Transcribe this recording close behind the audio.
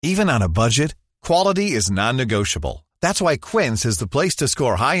Even on a budget, quality is non-negotiable. That's why Quince is the place to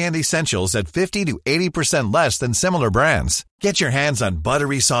score high-end essentials at 50 to 80% less than similar brands. Get your hands on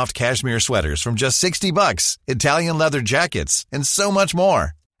buttery soft cashmere sweaters from just $60, Italian leather jackets, and so much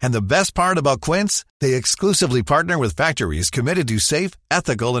more. And the best part about Quince, they exclusively partner with factories committed to safe,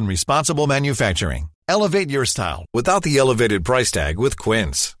 ethical, and responsible manufacturing. Elevate your style without the elevated price tag with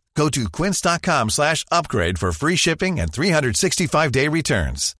Quince. Go to quince.com/upgrade for free shipping and 365-day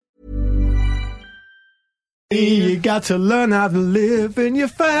returns. You got to learn how to live in your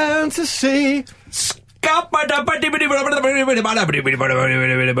fantasy.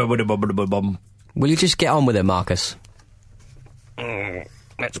 Will you just get on with it, Marcus?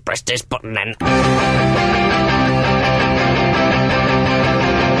 Let's press this button then.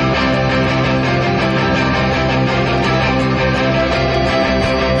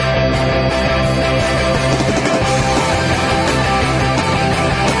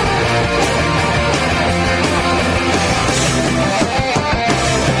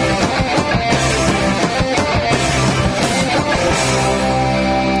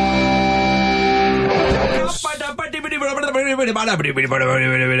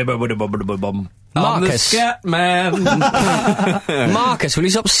 Marcus. The Scat Man. Marcus, will you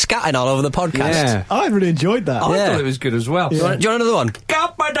stop scatting all over the podcast? Yeah. I really enjoyed that. I thought it was good as well. Do you want another one?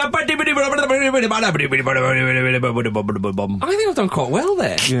 I think I've done quite well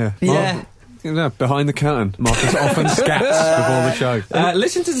there. Yeah. Yeah. You know, behind the curtain, Marcus often scats before the show.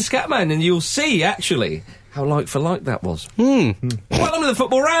 Listen to the Scat Man and you'll see, actually, how like for like that was. Welcome to the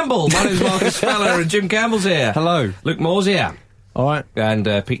Football Ramble. My name's Marcus Feller and Jim Campbell's here. Hello. Luke Moore's here. All right.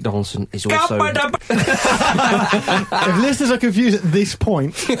 And Pete Donaldson is also... If listeners are confused at this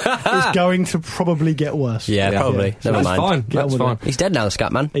point, it's going to probably get worse. Yeah, probably. Yeah. Never That's mind. fine. Get on That's with fine. He's dead now, the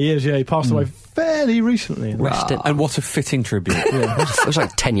scat man. He is, yeah. He passed away fairly recently. Rested. And what a fitting tribute. It was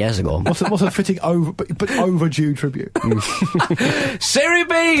like 10 years ago. What's a fitting but overdue tribute? Serie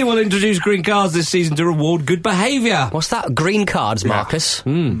B will introduce green cards this season to reward good behaviour. What's that? Green cards, Marcus?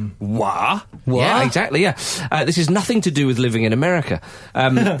 What? Yeah, exactly, yeah. This is nothing to do with living in America.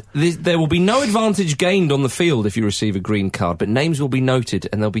 There will be no advantage gained on the field if you receive a green card, but names will be noted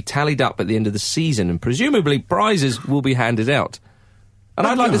and they'll be tallied up at the end of the season, and presumably prizes will be handed out. And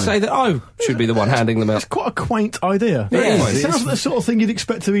I'd like to say that I should be the one handing them out. It's quite a quaint idea. Yeah, It sounds like the sort of thing you'd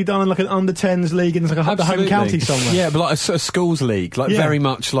expect to be done in like an under-10s league in like a home county somewhere. Yeah, but like a schools league, like very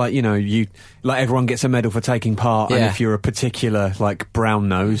much like, you know, like everyone gets a medal for taking part, and if you're a particular like brown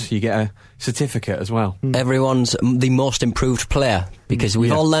nose, you get a certificate as well. Everyone's the most improved player, because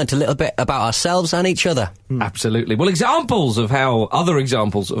we've all learnt a little bit about ourselves and each other. Absolutely. Well, other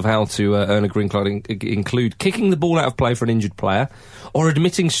examples of how to earn a green card include kicking the ball out of play for an injured player, or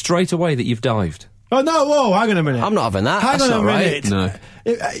admitting straight away that you've dived. Oh, no, whoa, hang on a minute. I'm not having that. Hang That's on a not minute. right. No.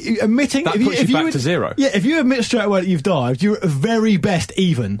 Admitting... That puts you back to zero. Yeah, if you admit straight away that you've dived, you're at the very best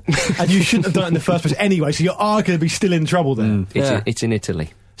even, and you shouldn't have done it in the first place anyway, so you are going to be still in trouble there. It's in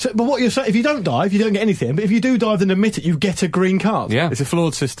Italy. So, but what you're saying, if you don't dive, you don't get anything, but if you do dive and admit it, you get a green card. Yeah. It's a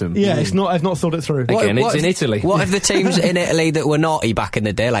flawed system. Yeah, I've not thought it through. Again, it's in Italy. What if the teams in Italy that were naughty back in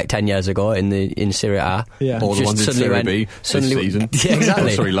the day, like 10 years ago in Serie A, Yeah. Or the just ones in suddenly Serie B this season. Yeah,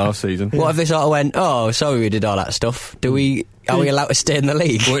 exactly. Sorry, last season. What if they sort of went, oh, sorry we did all that stuff. Are we allowed to stay in the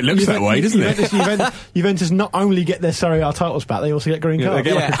league? Well, it looks that way, doesn't it? Juventus not only get their Serie A titles back, they also get green They cards.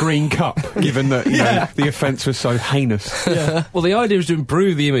 get like a green cup, given that you know, the offence was so heinous. Well, the idea is to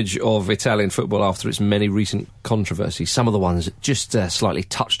improve the image of Italian football after its many recent controversies. Some of the ones just slightly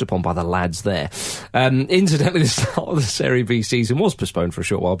touched upon by the lads there. Incidentally, the start of the Serie B season was postponed for a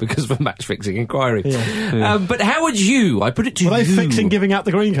short while because of a match-fixing inquiry. But how would you... I put it to you... Were they fixing giving out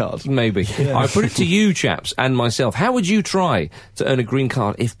the green cards? Maybe. I put it to you, chaps, and myself. How would you try to earn a green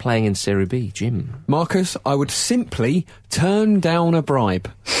card if playing in Serie B, Jim? Marcus, I would simply turn down a bribe.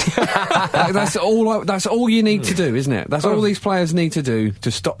 That's all you need to do, isn't it? That's all these players need to do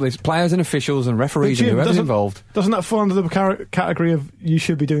to stop these players and officials and referees and whoever's involved. Doesn't that fall under the category of you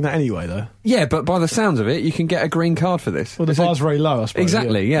should be doing that anyway, though? Yeah, but by the sounds of it, you can get a green card for this. Well, the bar's very low, I suppose.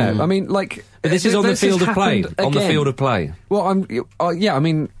 Exactly, yeah. I mean, like... But this is on the field of play. On the again. field of play. Well, I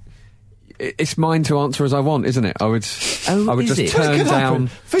mean... It's mine to answer as I want, isn't it? I would just turn down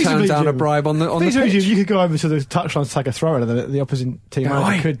a bribe on the pitch. You could go over to the touchline to take a throw, and the opposite team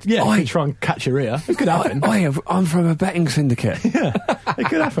manager could try and catch your ear. It could happen. I'm from a betting syndicate. Yeah, it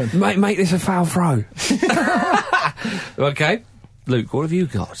could happen. Make this a foul throw. Okay. Luke, what have you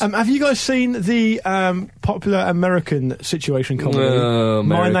got? Have you guys seen the popular American situation comedy? My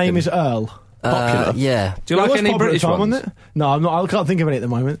American. Name is Earl? Popular. Yeah. Do you like any British ones? Wasn't it? No, I'm not. I can't think of any at the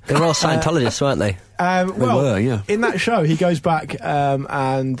moment. They were all Scientologists, weren't they? Well, were, yeah. in that show, he goes back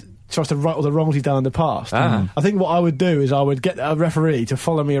and tries to right all the wrongs he's done in the past. Ah. I think what I would do is I would get a referee to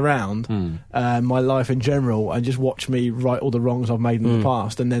follow me around my life in general and just watch me right all the wrongs I've made in the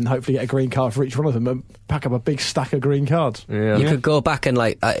past, and then hopefully get a green card for each one of them and pack up a big stack of green cards. Yeah. You could go back and,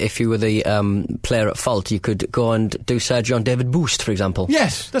 like, if you were the player at fault, you could go and do surgery on David Boost, for example.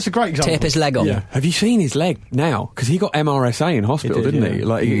 Yes, that's a great example. Tape his leg on. Yeah. Have you seen his leg now? Because he got MRSA in hospital, He did, didn't he? yeah.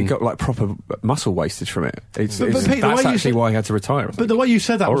 Like he got like proper muscle wastage from it. But Pete, that's the way you actually said- why he had to retire. But the way you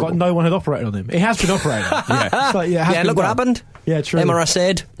said that was Horrible. like no one had operated on him. It has been operated on. Yeah. It's like, it has Yeah, been look what done. happened. Yeah, true.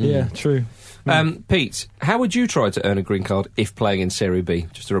 MRSA'd. Yeah, true. Pete, how would you try to earn a green card if playing in Serie B?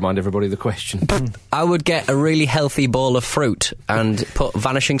 Just to remind everybody of the question. I would get a really healthy bowl of fruit and put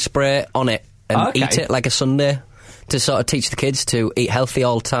vanishing spray on it and Okay. eat it like a sundae to sort of teach the kids to eat healthy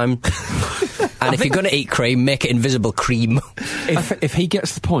all the time. And if you're going to eat cream, make it invisible cream. If he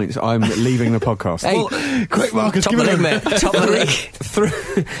gets the points, I'm leaving the podcast. Hey, Quick, Marcus, top give of the it league, mate. Top of the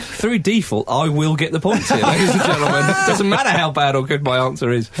league. Through default, I will get the points here, ladies and gentlemen. Doesn't matter how bad or good my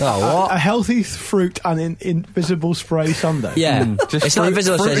answer is. Oh, what? a healthy fruit and invisible spray sundae. Yeah. Just It's not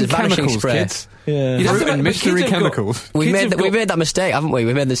invisible, fruit it's and vanishing chemicals, spray. kids. Yeah. You'd have Fruit to- and but mystery kids have got- chemicals. We kids made, have we got- made that mistake, haven't we?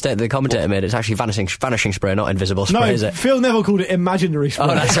 We made the mistake that the commentator made. It's actually vanishing spray, not invisible spray, No, is it? Phil Neville called it imaginary spray.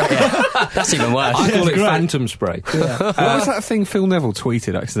 Oh, that's right, yeah. That's even worse. I call it great. phantom spray. What was that thing Phil Neville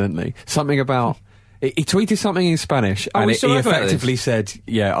tweeted accidentally? Something about... He tweeted something in Spanish, Oh, and we he saw about effectively said,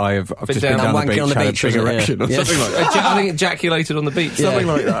 "Yeah, I've just down- been I'm down the wanking beach, on the had a beach, big wasn't it? erection, or Yeah. something like that." I think ejaculated on the beach. Something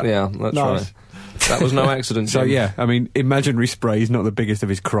like that. Yeah, that's Nice. right. That was no accident. So Jim. yeah, I mean, imaginary spray is not the biggest of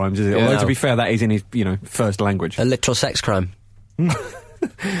his crimes, is it? Yeah. Although to be fair, that is in his first language. A literal sex crime.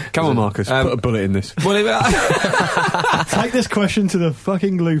 Come on, Marcus, put a bullet in this. Well, Take this question to the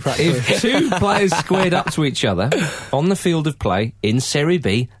fucking glue factory. if two players squared up to each other on the field of play in Serie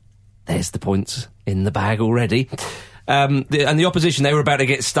B, there's the points in the bag already. And the opposition, they were about to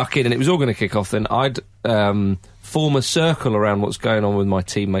get stuck in, and it was all going to kick off. Then I'd form a circle around what's going on with my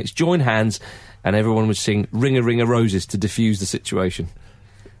teammates, join hands, and everyone would sing "Ring a Ring a Roses" to diffuse the situation.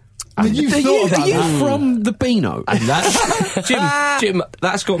 I mean, you've Are thought about you that. from the Beano? Jim,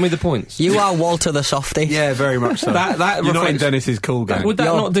 that's got me the points. You are Walter the Softie. Yeah, very much so. That You're not in reflects- Dennis's cool gang. Would that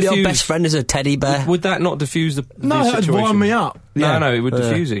Your, not diffuse? your best friend is a teddy bear. Would that not diffuse the No, the that'd situation? wind me up. No, Yeah. no, it would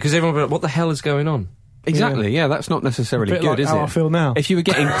diffuse it because everyone would be like, "What the hell is going on?" Exactly. Yeah, that's not necessarily Bit good, like is how it? I feel now. If you're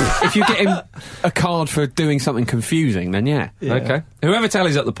getting a card for doing something confusing, then yeah. Yeah. Okay. Whoever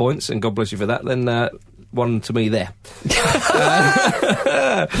tallies up the points, and God bless you for that, then one to me there.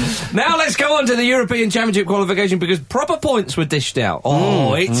 Now let's go on to the European Championship qualification because proper points were dished out.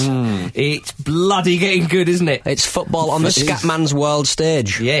 Oh, it's bloody getting good, isn't it? It's football on the Scatman's world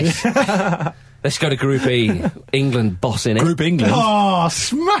stage. Yes. Let's go to Group E. England bossing it. Group England. Oh,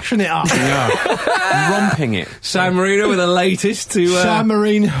 smashing it up. Romping it. San Marino with the latest to... San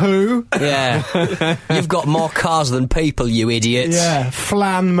Marino who? Yeah. You've got more cars than people, you idiots. Yeah,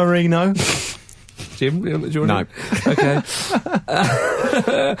 Flan Marino. Jim, do you want No. Okay.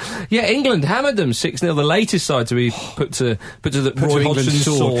 Yeah, England hammered them 6-0. The latest side to be put to Roy Hodgson's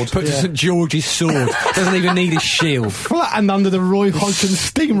sword. Put to St George's sword. Doesn't even need his shield. Flattened under the Roy Hodgson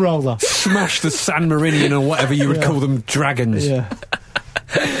steamroller. Smash the San Marinian or whatever you would call them dragons. Yeah.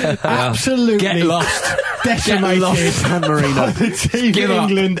 Absolutely Get lost. decimated Get lost, San Marino. by the Team Give up.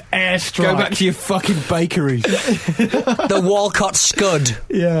 England airstrike. Go back to your fucking bakeries. The Walcott Scud.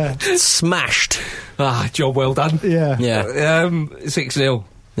 Yeah, Smashed. Ah, job well done. yeah. Yeah. 6-0.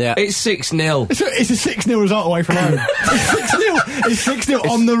 Yeah. It's 6-0. It's a 6-0 result away from home. It's 6-0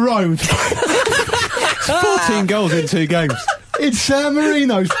 on the road. 14 goals in 2 games. In San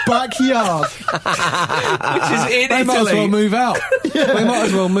Marino's backyard. Which is in They might as well Italy. move out. They might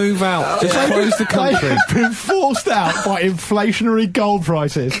as well move out. Just close the country. They've been forced out by inflationary gold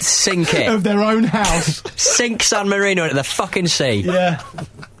prices Sink it. of their own house. Sink San Marino into the fucking sea. Yeah.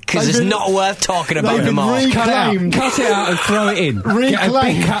 Because They've it's been- not worth talking about they've been anymore. reclaimed. Cut it out and throw it in. Get a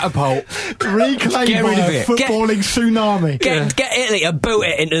Reclaim. big catapult. Reclaimed Get by rid of a it. footballing tsunami. Get Italy to boot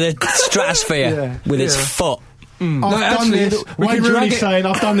it into the stratosphere Yeah. with its foot. I've done actually, this. we Wayne can drag Rooney it- saying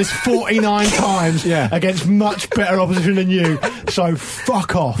I've done this 49 times Yeah. against much better opposition than you. So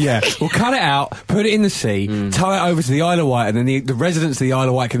fuck off. Yeah, we'll cut it out, put it in the sea, tow it over to the Isle of Wight, and then the residents of the Isle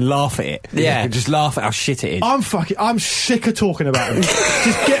of Wight can laugh at it. Yeah. Just laugh at how shit it is. I'm sick of talking about them.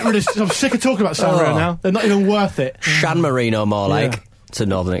 Just get rid of. I'm sick of talking about San Marino now. They're not even worth it. Shan Marino, more like. Yeah. It's a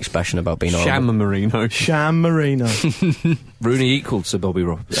northern expression about being old. Sham Marino. San Marino. Rooney equalled Sir Bobby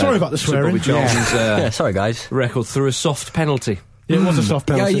Rob. Sorry about the Sir Bobby swearing. Charlton's Yeah, sorry, guys. record through a soft penalty. Yeah, it was a soft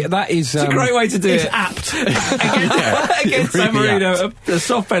penalty. Yeah, that is... It's a great way to do It's it. apt. Against San really Marino, a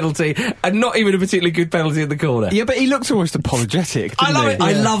soft penalty, and not even a particularly good penalty in the corner. Yeah, but he looked almost apologetic, didn't I love he? it.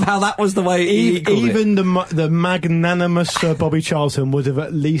 I love how that was the way he equalled it. Even the magnanimous Sir Bobby Charlton would have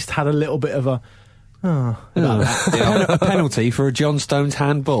at least had a little bit of a... about that. A penalty for a John Stones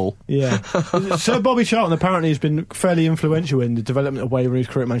handball. Yeah. Sir Bobby Charlton apparently has been fairly influential in the development of Wayne Rooney's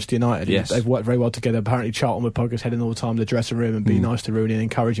career at Manchester United. Yes. They've worked very well together. Apparently Charlton would poke his head in all the time in the dressing room and be nice to Rooney and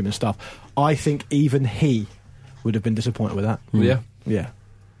encourage him and stuff. I think even he would have been disappointed with that. Yeah. Yeah. Do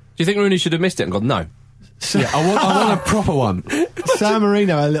you think Rooney should have missed it and gone, no? Yeah, I want a proper one. San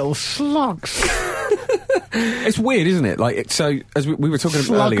Marino, a little slugs. It's weird, isn't it? Like, so as we were talking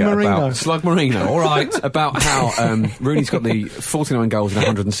Slug earlier Marino. about Slug Marino, all right, about how Rooney's got the 49 goals and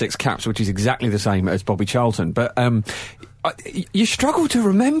 106 caps, which is exactly the same as Bobby Charlton. But you struggle to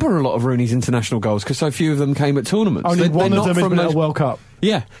remember a lot of Rooney's international goals because so few of them came at tournaments. Only They're one of not them has from been at those- a World Cup.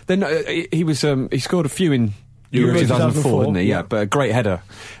 Yeah, then he was he scored a few in Euro Euro 2004, didn't he? Yeah, yeah. but a great header.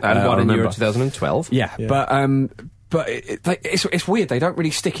 And I one in remember. Euro 2012. Yeah, Yeah. but it's weird. They don't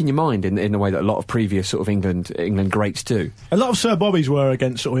really stick in your mind in the way that a lot of previous sort of England greats do. A lot of Sir Bobby's were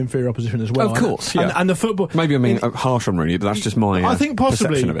against sort of inferior opposition as well. Of course, yeah. And the football... Maybe harsh on Rooney, but that's just my I think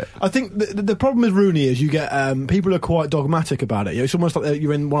possibly. perception of it. I think the problem with Rooney is you get people are quite dogmatic about it. It's almost like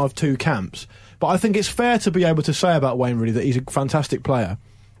you're in one of two camps. But I think it's fair to be able to say about Wayne Rooney that he's a fantastic player.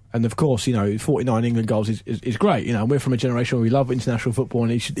 And of course, 49 England goals is great. And we're from a generation where we love international football, and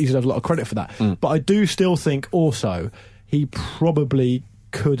he should have a lot of credit for that. But I do still think also he probably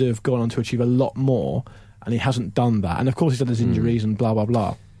could have gone on to achieve a lot more, and he hasn't done that. And of course, he's had his injuries and blah blah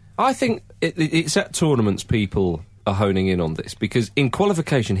blah. I think it's at tournaments people are honing in on this, because in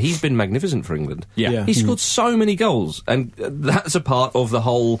qualification he's been magnificent for England. Yeah. He scored so many goals, and that's a part of the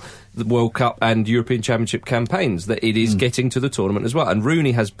whole the World Cup and European Championship campaigns, that it is getting to the tournament as well. And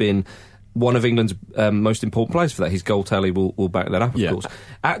Rooney has been one of England's most important players for that. His goal tally will back that up, of course.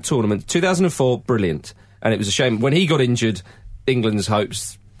 At tournament 2004, brilliant, and it was a shame when he got injured. England's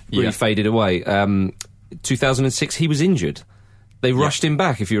hopes really faded away. 2006, he was injured. They rushed him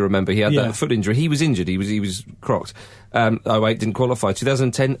back, if you remember. He had that foot injury. He was injured. He was crocked. 08 didn't qualify.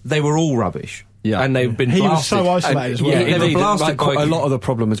 2010, they were all rubbish. Yeah. And they've been He was blasted. so isolated as well. Yeah, they were Indeed, blasted by... a lot of the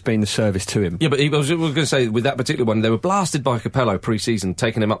problem has been the service to him. Yeah, but we were going to say, with that particular one, they were blasted by Capello pre-season,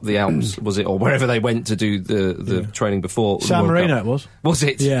 taking him up the Alps, was it, or wherever they went to do the training before the San World Marino Cup. it was. Was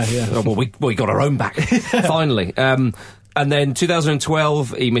it? Yeah, yeah. Oh, well, we got our own back, finally. And then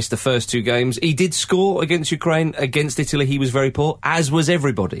 2012, he missed the first two games. He did score against Ukraine. Against Italy, he was very poor, as was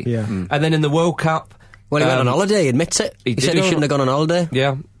everybody. Yeah. And then in the World Cup... Well, he went on holiday, he admits it. He did said he go shouldn't on- have gone on holiday.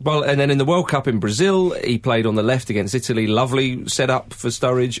 Yeah, well, and then in the World Cup in Brazil, he played on the left against Italy. Lovely set up for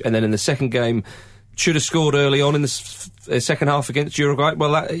Sturridge. And then in the second game, should have scored early on in the second half against Uruguay.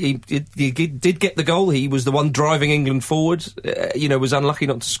 Well, he did get the goal. He was the one driving England forward. Was unlucky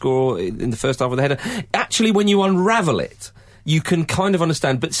not to score in the first half with the header. Actually, when you unravel it, you can kind of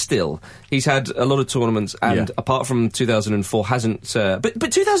understand, but still, he's had a lot of tournaments, and apart from 2004, hasn't...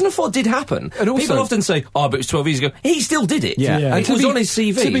 But 2004 did happen. And also- People often say, but it was 12 years ago. He still did it. Yeah. Yeah. It was on his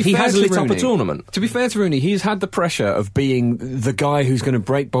CV. He has lit up a tournament. To be fair to Rooney, he's had the pressure of being the guy who's going to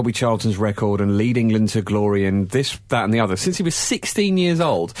break Bobby Charlton's record and lead England to glory and this, that and the other since he was 16 years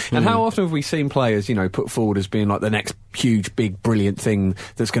old. And how often have we seen players, put forward as being like the next huge, big, brilliant thing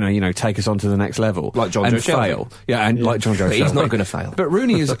that's going to, take us on to the next level. Like John and Joe Shelby. fail. Yeah, and like John Joe But he's Shelby. not going to fail. But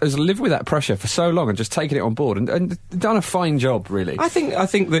Rooney has lived with that pressure for so long and just taken it on board and done a fine job, really. I think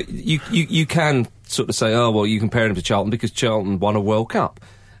that you can sort of say, you compare him to Charlton because Charlton won a World Cup.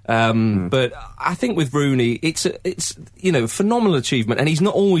 But I think with Rooney, it's phenomenal achievement, and he's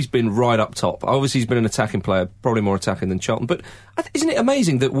not always been right up top. Obviously, he's been an attacking player, probably more attacking than Charlton. But isn't it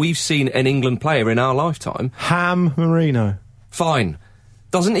amazing that we've seen an England player in our lifetime? Ham Marino. Fine.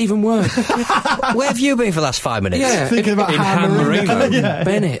 Doesn't even work. Where have you been for the last 5 minutes? Yeah, Thinking about in Ham Marino. Yeah.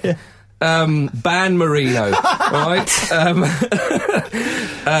 Bennett. Ban Marino, right?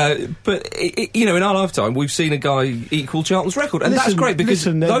 But in our lifetime, we've seen a guy equal Charlton's record, and that's Listen, great because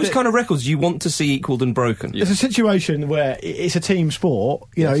listen, those kind of records you want to see equalled and broken. It's a situation where it's a team sport.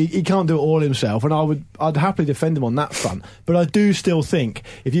 He can't do it all himself, and I'd happily defend him on that front. But I do still think,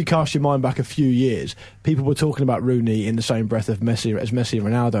 if you cast your mind back a few years, people were talking about Rooney in the same breath as Messi and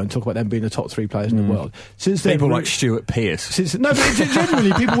Ronaldo, and talk about them being the top three players in the world. Since then, People like Stuart Pearce. but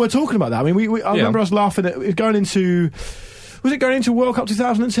genuinely, people were talking about that. I mean, I remember us laughing at going into. was it going into World Cup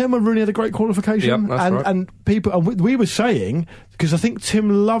 2010 when Rooney had a great qualification? Yep, that's right. And people, and we were saying, because I think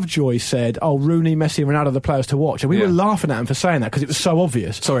Tim Lovejoy said, "Oh, Rooney, Messi, and Ronaldo are the players to watch," and we were laughing at him for saying that because it was so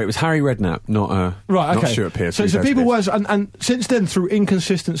obvious. Sorry, it was Harry Redknapp, not Stuart Pearce. So people was, and since then, through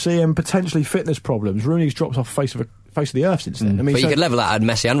inconsistency and potentially fitness problems, Rooney's dropped off the face of the earth since then. I mean, but you could level that at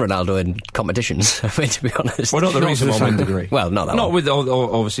Messi and Ronaldo in competitions. I mean, to be honest, well, not the reason to the why same degree. Well, not that. Not with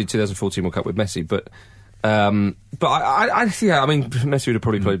obviously 2014 World Cup with Messi, but I mean, Messi would have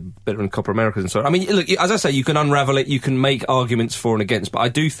probably played better in Copa America and so on. I mean, look, as I say, you can unravel it, you can make arguments for and against, but I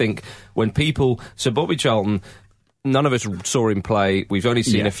do think when people, so Bobby Charlton, none of us saw him play, we've only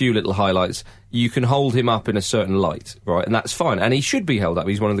seen a few little highlights, you can hold him up in a certain light, right, and that's fine, and he should be held up,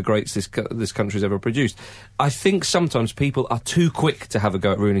 he's one of the greats this country's ever produced. I think sometimes people are too quick to have a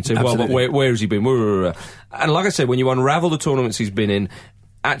go at Rooney and say, well, but where has he been? And like I said, when you unravel the tournaments he's been in,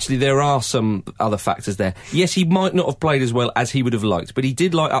 actually, there are some other factors there. Yes, he might not have played as well as he would have liked, but he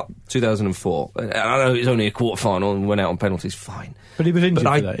did light up 2004. And I know it was only a quarter-final and went out on penalties, fine. But he was injured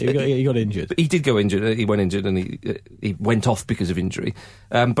for that. He got injured. But he did go injured. He went injured and he went off because of injury.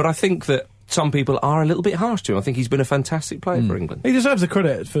 But I think that some people are a little bit harsh to him. I think he's been a fantastic player for England. He deserves the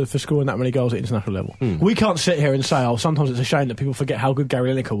credit for scoring that many goals at international level. We can't sit here and say, sometimes it's a shame that people forget how good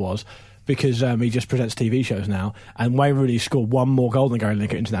Gary Lineker was, because he just presents TV shows now, and Wayne Rooney scored one more goal than Gary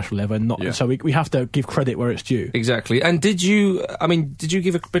Lineker at international level, and so we have to give credit where it's due. Exactly. And did you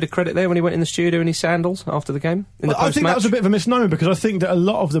give a bit of credit there when he went in the studio in his sandals after the game? I think that was a bit of a misnomer, because I think that a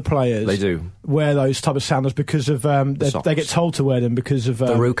lot of the players they do wear those type of sandals because of they get told to wear them because of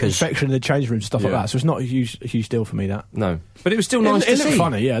infection in the change room, stuff like that. So it's not a huge deal for me, that. No, but it was still nice to see. It looked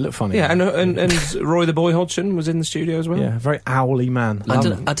funny, it looked funny. Yeah, and Roy the Boy Hodgson was in the studio as well. Yeah, very owly man.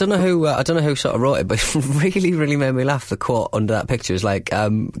 I don't know who sort of wrote it, but it really made me laugh. The quote under that picture is like,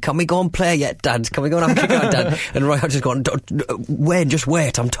 "Can we go and play yet, Dad? Can we go and have a kick out, Dad?" And Roy Hodgson's going, "Wait, just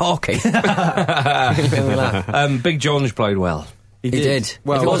wait, I'm talking." Really made me laugh. Big John played well. He did.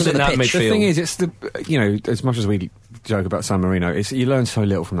 Well, it wasn't in that midfield. The thing is, it's as much as we joke about San Marino, you learn so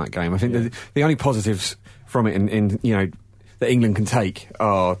little from that game. I think the only positives from it, in that England can take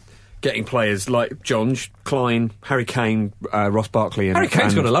are getting players like John, Klein, Harry Kane, Ross Barkley, and Harry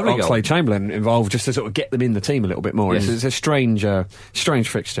Kane's got a lovely goal. Oxlade-Chamberlain involved, just to sort of get them in the team a little bit more. Yes. It's a strange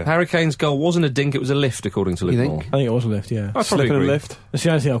fixture. Harry Kane's goal wasn't a dink; it was a lift, according to Luke Moore. I think it was a lift. Yeah, I probably agree. A lift. That's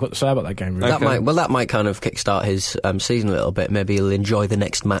the only thing I've got to say about that game. Really. That might kind of kickstart his season a little bit. Maybe he'll enjoy the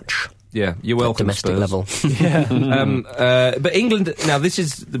next match. Yeah, you're welcome. Domestic Spurs. level. Yeah. But England. Now, this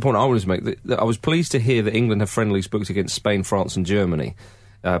is the point I wanted to make. That I was pleased to hear that England have friendlies booked against Spain, France, and Germany.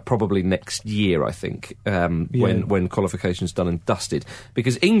 Probably next year, I think, when qualification's done and dusted.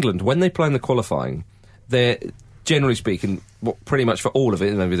 Because England, when they play in the qualifying, they're, generally speaking, pretty much for all of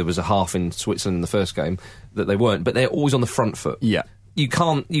it, maybe there was a half in Switzerland in the first game that they weren't, but they're always on the front foot. Yeah. You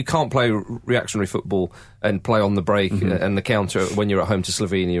can't play reactionary football and play on the break and the counter when you're at home to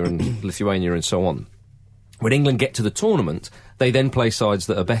Slovenia and Lithuania and so on. When England get to the tournament, they then play sides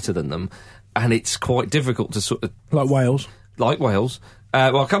that are better than them, and it's quite difficult to sort of... Like Wales.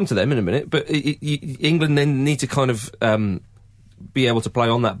 Well, I'll come to them in a minute, but England then need to kind of be able to play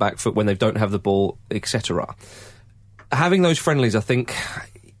on that back foot when they don't have the ball, etc. Having those friendlies, I think,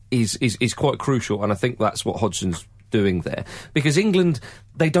 is quite crucial, and I think that's what Hodgson's doing there. Because England,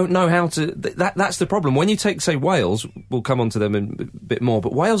 they don't know how to... That's the problem. When you take, say, Wales, we'll come on to them in a bit more,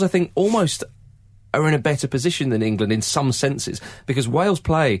 but Wales, I think, almost are in a better position than England in some senses, because Wales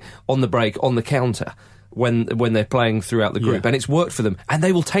play on the break, on the counter, when they're playing throughout the group, and it's worked for them, and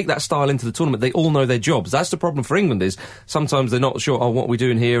they will take that style into the tournament. They all know their jobs. That's the problem for England, is sometimes they're not sure, what are we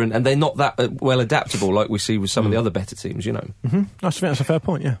doing here, and they're not that well adaptable like we see with some of the other better teams, I think that's a fair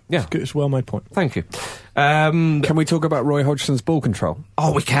point, yeah. It's a well-made point. Thank you. Can we talk about Roy Hodgson's ball control?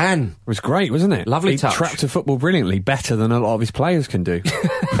 Oh, we can. It was great, wasn't it? Lovely touch. He trapped a football brilliantly, better than a lot of his players can do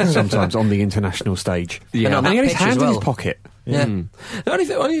sometimes on the international stage. Yeah. And he had his hand in his pocket. Yeah.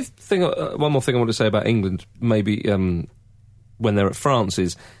 The only thing, one more thing I want to say about England, maybe when they're at France,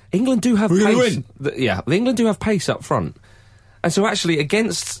 is England do have pace. England do have pace up front, and so actually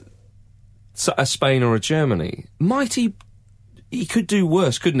against a Spain or a Germany, he could do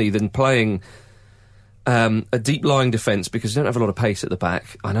worse, couldn't he, than playing a deep-lying defence, because you don't have a lot of pace at the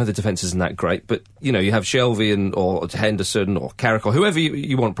back. I know the defence isn't that great, but, you have Shelvey or Henderson or Carrick or whoever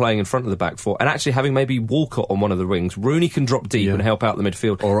you want playing in front of the back four, and actually having maybe Walcott on one of the wings. Rooney can drop deep and help out the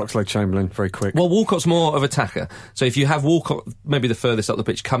midfield. Or Oxlade-Chamberlain, very quick. Well, Walcott's more of attacker, so if you have Walcott maybe the furthest up the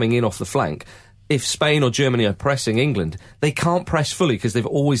pitch coming in off the flank, if Spain or Germany are pressing England, they can't press fully, because they're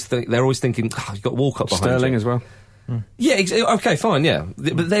always thinking, you've got Walcott behind Sterling you. as well. Yeah, okay, fine, yeah.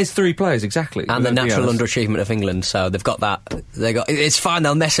 But there's 3 players, exactly. And the natural that's- underachievement of England, so they've got that. It's fine,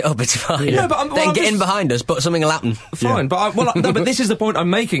 they'll mess it up, it's fine. Yeah, but they can get in behind us, but something will happen. Fine, but but this is the point I'm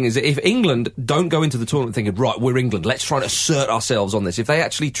making, is that if England don't go into the tournament thinking, right, we're England, let's try and assert ourselves on this. If they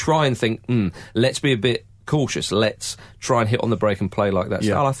actually try and think, let's be a bit cautious, let's try and hit on the break and play like that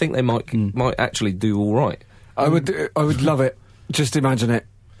style, I think they might actually do all right. I would love it. Just imagine it.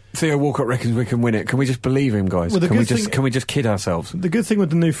 Theo Walcott reckons we can win it. Can we just believe him, guys? Well, can we just kid ourselves? The good thing with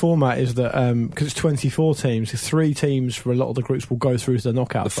the new format is that because it's 24 teams, 3 teams for a lot of the groups will go through to the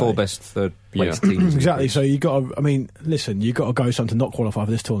knockout. The 4 phase. best third-place teams. Exactly. So you got to. I mean, listen, you got to go something to not qualify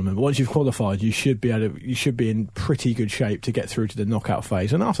for this tournament. But once you've qualified, you should be in pretty good shape to get through to the knockout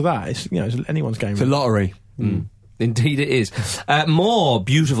phase. And after that, it's it's anyone's game. It's a lottery. Indeed, it is. More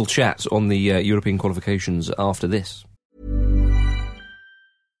beautiful chats on the European qualifications after this.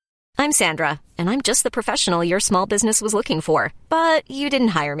 I'm Sandra, and I'm just the professional your small business was looking for. But you didn't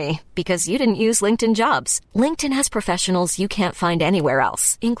hire me because you didn't use LinkedIn Jobs. LinkedIn has professionals you can't find anywhere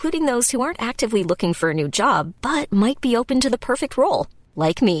else, including those who aren't actively looking for a new job, but might be open to the perfect role,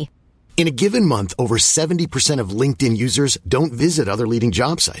 like me. In a given month, over 70% of LinkedIn users don't visit other leading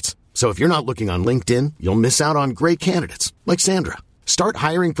job sites. So if you're not looking on LinkedIn, you'll miss out on great candidates, like Sandra. Start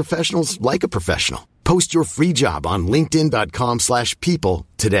hiring professionals like a professional. Post your free job on linkedin.com/people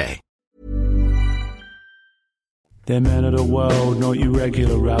today. They're men of the world, not your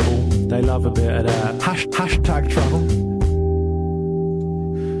regular rabble. They love a bit of that. Hashtag travel.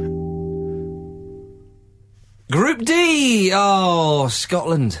 Group D! Oh,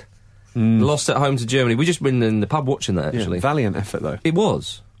 Scotland. Lost at home to Germany. We just been in the pub watching that, actually. Valiant effort, though. It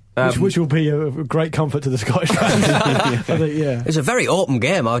was. Which will be a great comfort to the Scottish fans. I think, It was a very open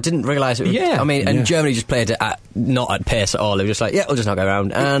game. I didn't realise it was... Yeah. I mean, and Germany just played it not at pace at all. They were just like, we'll just not go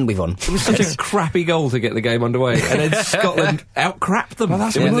around, and we've won. It was such a crappy goal to get the game underway, and then Scotland out-crapped them. Well,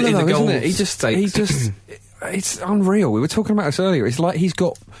 that's in Muller, the though, goal isn't it? He just... It's unreal. We were talking about this earlier. It's like he's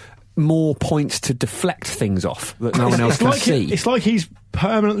got more points to deflect things off that no one else can see. It's like he's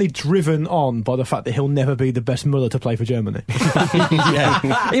permanently driven on by the fact that he'll never be the best Muller to play for Germany.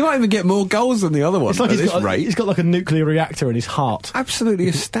 He might even get more goals than the other one. It's like at this rate. he's got like a nuclear reactor in his heart. Absolutely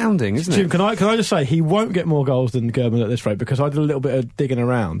astounding, isn't Jim, it? can I just say he won't get more goals than Gerben at this rate, because I did a little bit of digging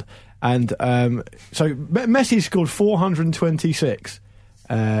around, and so Messi scored 426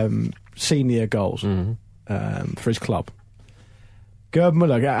 senior goals for his club. Gerben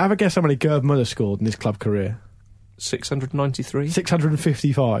Muller, have a guess how many Gerben Muller scored in his club career? 693?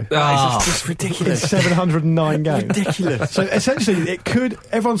 655. It's just ridiculous. In 709 games. Ridiculous. So essentially,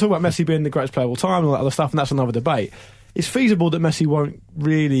 everyone's talking about Messi being the greatest player of all time and all that other stuff, and that's another debate. It's feasible that Messi won't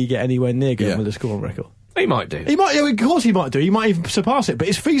really get anywhere near Gerben Muller's scoring record. He might do. He might, of course he might do. He might even surpass it, but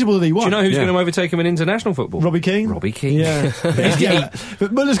it's feasible that he won't. Do you know who's going to overtake him in international football? Robbie Keane? Robbie Keane. Yeah.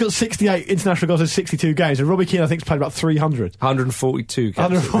 But Muller's got 68 international goals in 62 games, and Robbie Keane, I think, has played about 300. 142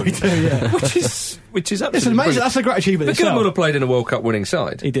 caps. 142, yeah. which is absolutely It's amazing. brilliant. That's a great achievement But Gerd itself. Muller played in a World Cup winning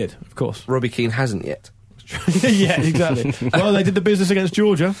side. He did, of course. Robbie Keane hasn't yet. Yeah, exactly. Well, they did the business against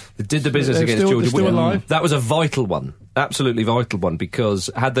Georgia. They did the business They're against still- Georgia. they're still alive. That was a vital one. Absolutely vital one, because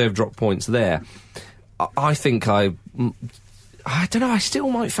had they have dropped points there, I think I don't know, I still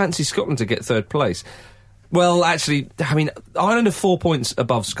might fancy Scotland to get third place. Well, actually, I mean, Ireland are 4 points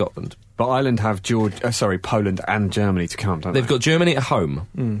above Scotland. But Ireland have Poland and Germany to count, don't they? They've got Germany at home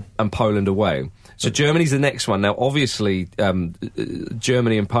and Poland away. So Germany's the next one. Now, obviously,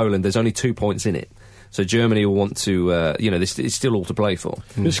 Germany and Poland, there's only 2 points in it. So Germany will want to, it's still all to play for.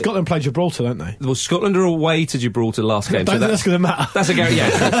 But Scotland play Gibraltar, don't they? Well, Scotland are away to Gibraltar last game. Don't think that's going to matter. That's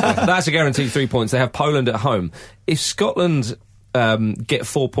that's a guaranteed 3 points. They have Poland at home. If Scotland get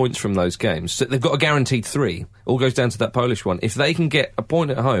 4 points from those games, so they've got a guaranteed 3. All goes down to that Polish one. If they can get a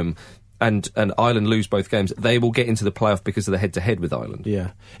point at home and Ireland lose both games, they will get into the playoff because of the head-to-head with Ireland.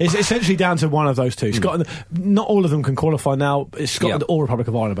 Yeah. It's essentially down to one of those two. Scotland, not all of them can qualify now. It's Scotland or Republic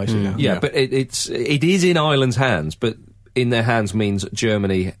of Ireland, basically, now. Yeah, but it is in Ireland's hands, but in their hands means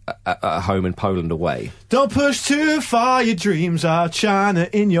Germany at home and Poland away. Don't push too far, your dreams are China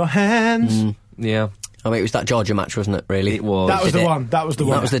in your hands. Yeah. I mean, it was that Georgia match, wasn't it, really? It was. That was the one. That was the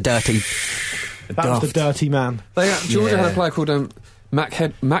one. That was the dirty... That was the dirty man. Georgia had a player called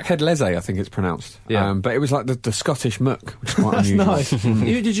Mached Leze, I think it's pronounced. Yeah. But it was like the Scottish muck, which is quite That's unusual. nice.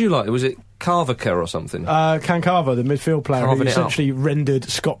 Who did you like? Was it Carver or something. Can Carver, the midfield player, Carving who it up. essentially rendered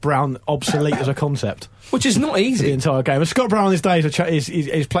Scott Brown obsolete as a concept. Which is not The easy. entire game. And Scott Brown in his days he's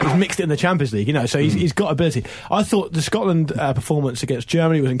mixed it in the Champions League, so he's got ability. I thought the Scotland performance against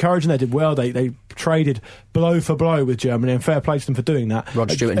Germany was encouraging. They did well. They traded blow for blow with Germany, and fair play to them for doing that.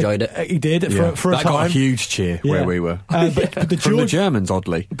 Rod Stewart enjoyed it. He did for a that time. got a huge cheer where we were. But the From the Germans,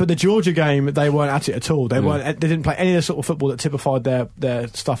 oddly. But the Georgia game, they weren't at it at all. They didn't play any of the sort of football that typified their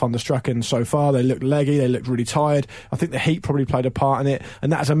stuff under Strachan so far. They looked leggy. They looked really tired. I think the heat probably played a part in it,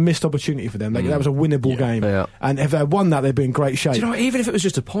 and that's a missed opportunity for them. That was a winnable game. Yeah. And if they won that, they'd be in great shape. Do you know what, even if it was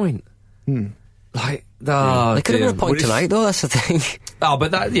just a point? Like, They could have won a point tonight, though, that's the thing. Oh,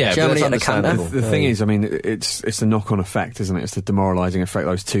 but that, Germany but at the that's canter. understandable. The thing is, I mean, it's the knock-on effect, isn't it? It's the demoralising effect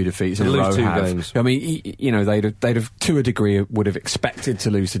those 2 defeats in a They row lose 2 have. games. I mean, they'd have to a degree would have expected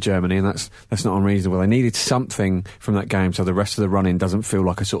to lose to Germany, and that's not unreasonable. They needed something from that game so the rest of the run-in doesn't feel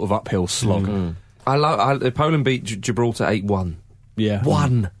like a sort of uphill slog. Poland beat Gibraltar 8-1. Yeah.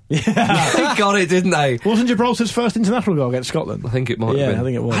 1. They got it, didn't they? Wasn't Gibraltar's first international goal against Scotland? I think it might have been. I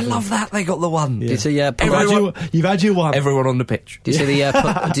think it was. I love that they got the 1. Did you see, You've had your one. Everyone on the pitch. do you see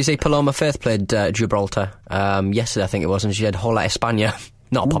do you see Paloma Faith played Gibraltar yesterday? I think it was, and she had Hola España.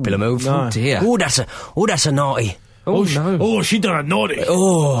 Not a popular move. no. Dear. Oh, that's a naughty. Oh, no. Oh, she done a naughty.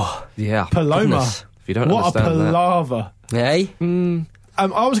 Oh, Yeah. Paloma. goodness. If you don't What a understand that. palaver. hey? I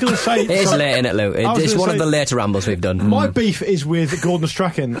was going to say... It is late, isn't it, Lou? I was It's gonna one of say- the later rambles we've done. My beef is with Gordon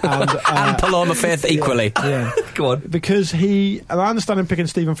Strachan and... And Paloma Faith equally. yeah. Go on. Because and I understand him picking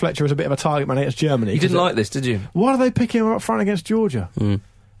Stephen Fletcher as a bit of a target man against Germany. You didn't like this, did you? Why do they pick him up front against Georgia?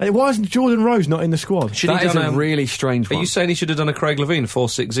 Why isn't Jordan Rose not in the squad? Should That he is done a really strange Are one. you saying he should have done a Craig Levine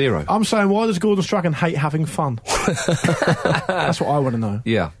 4-6-0? I'm saying, why does Gordon Strachan hate having fun? That's what I want to know.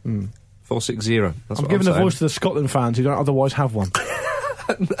 Yeah. 4-6-0. That's I'm what giving a saying. voice to the Scotland fans who don't otherwise have one.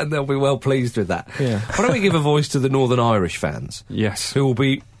 And they'll be well pleased with that. Yeah. Why don't we give a voice to the Northern Irish fans? Yes. Who will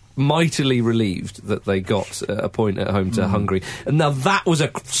be mightily relieved that they got a point at home to Hungary. And now that was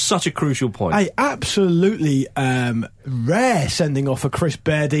such a crucial point. Hey, absolutely rare sending off for Chris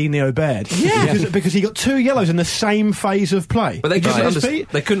Bairdinio Baird. Yeah. Because he got 2 yellows in the same phase of play. But they Did you couldn't, see his feet?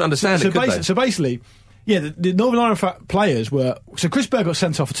 they couldn't understand it, could they? So basically... Yeah, the Northern Ireland players were... So Chris Baird got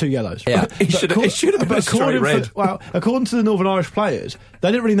sent off for 2 yellows. Yeah. It should have been a straight red. According to the Northern Irish players,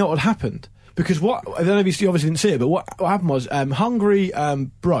 they didn't really know what had happened. Because I don't know if you obviously didn't see it, but what happened was Hungary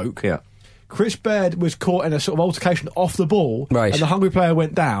broke. Yeah. Chris Baird was caught in a sort of altercation off the ball, Right. and the Hungary player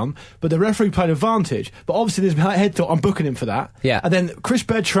went down, but the referee played advantage. But obviously, there's head thought, I'm booking him for that. Yeah. And then Chris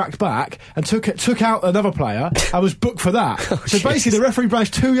Baird tracked back and took out another player and was booked for that. So basically, the referee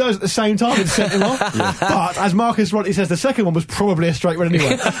branched 2 yellows at the same time and sent him off. But as Marcus Rodney says, the second one was probably a straight red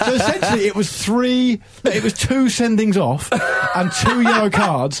anyway. So essentially, it was 2 sendings off and 2 yellow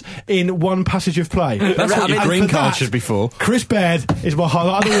cards in one passage of play. That's what your And green for card that, should be for. Chris Baird is my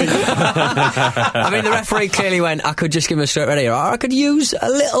highlight of the week. I mean, the referee clearly went, I could just give him a straight red here, or I could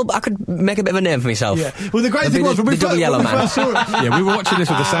I could make a bit of a name for myself. Yeah. Well, the great It'd thing be was when we the double yellow man. first saw it. Yeah, we were watching this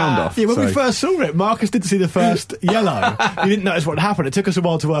with the sound off. Yeah, when we so- first saw it, Marcus didn't see the first yellow. He didn't notice what happened. It took us a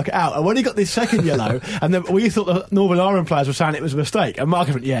while to work it out. And when he got this second yellow, and then we thought the Northern Ireland players were saying it was a mistake, and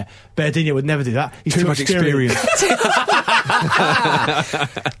Marcus went, "Yeah, Bairdinio would never do that. He's Too much experience.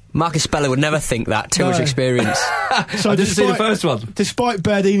 Marcus Speller would never think that. Too much No. experience. So I didn't see the first one. Despite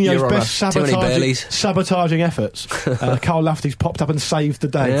Bairdinio's You're best Too many Baileys. sabotaging efforts, Carl Lafferty's popped up and saved the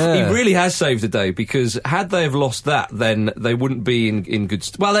day. Yeah. He really has saved the day, because had they have lost that, then they wouldn't be in good...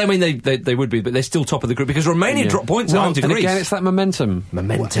 Well, I mean, they would be, but they're still top of the group, because Romania dropped points at home to and Greece. again, it's that momentum.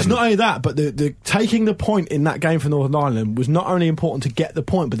 It's not only that, but the taking the point in that game for Northern Ireland was not only important to get the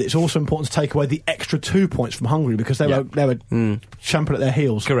point, but it's also important to take away the extra 2 points from Hungary, because they were champing at their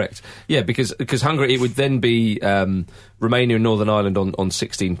heels. Correct. Yeah, because Hungary, it would then be Romania and Northern Ireland on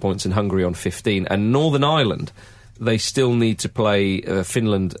 16 points and Hungary on 15. And Northern Ireland, they still need to play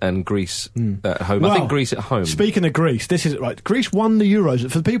Finland and Greece at home. I think Greece at home. Speaking of Greece, this is right. Greece won the Euros.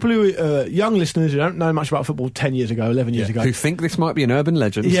 For the people who young listeners who don't know much about football 10 years ago, 11 years ago. Who think this might be an urban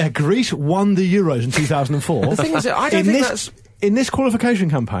legend. Yeah, Greece won the Euros in 2004. The thing is, I don't think that's... In this qualification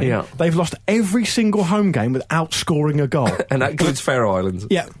campaign, Yeah. they've lost every single home game without scoring a goal. And that includes Faroe Islands.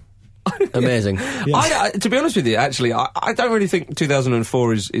 Yeah. Amazing. I, to be honest with you, actually, I don't really think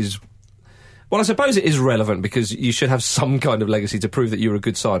 2004 is... Well, I suppose it is relevant, because you should have some kind of legacy to prove that you're a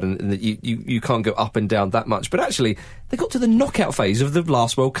good side, and that you can't go up and down that much. But actually, they got to the knockout phase of the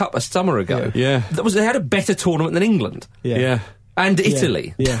last World Cup a summer ago. Yeah. They had a better tournament than England. Yeah. And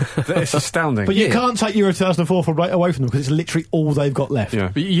Italy. Yeah. It's astounding. But you can't take Euro 2004 away from them because it's literally all they've got left. Yeah,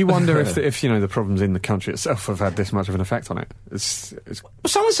 but you wonder if the problems in the country itself have had this much of an effect on it. It's Well,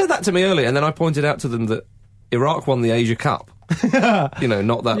 someone said that to me earlier, and then I pointed out to them that Iraq won the Asia Cup. Not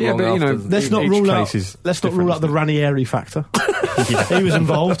that long after. Let's not rule out the Ranieri factor. He was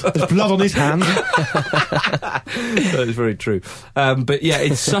involved. There's blood on his hands. That is very true. But yeah,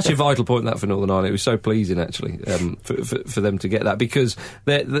 it's such a vital point that for Northern Ireland. It was so pleasing actually for them to get that, because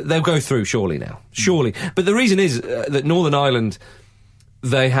they'll go through surely now. Surely. But the reason is that Northern Ireland,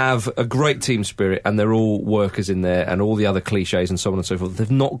 they have a great team spirit and they're all workers in there, and all the other cliches and so on and so forth.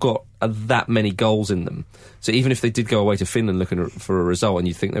 They've not got that many goals in them. So even if they did go away to Finland looking for a result, and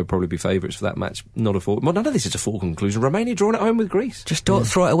you'd think they would probably be favourites for that match, not a full... Well, none of this is a full conclusion. Romania drawing at home with Greece. Just don't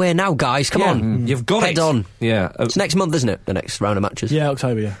throw it away now, guys. Come on. You've got Head it. on. Yeah. It's next month, isn't it? The next round of matches. Yeah,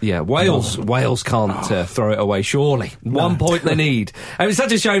 October, yeah. Yeah, Wales can't throw it away, surely. 1 point they need. And it's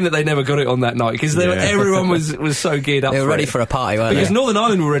such a shame that they never got it on that night, because everyone was so geared up. They were ready for a party, weren't they? Because Northern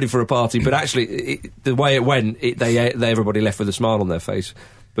Ireland were ready for a party, but actually, the way it went, everybody left with a smile on their face.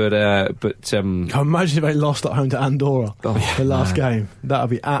 But imagine if they lost at home to Andorra the last game. That would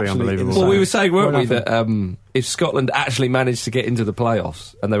be absolutely unbelievable. insane. Well, we were saying, weren't we, that if Scotland actually managed to get into the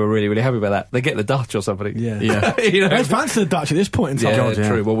playoffs, and they were really, really happy about that, they get the Dutch or something. Yeah. They fancy the Dutch at this point in time. Yeah,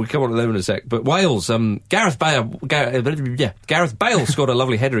 true. Well, we'll come on to them in a sec. But Wales, Gareth Bale scored a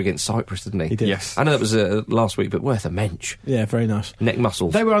lovely header against Cyprus, didn't he? He did. Yes. I know that was last week, but worth a mensch. Yeah, very nice. Neck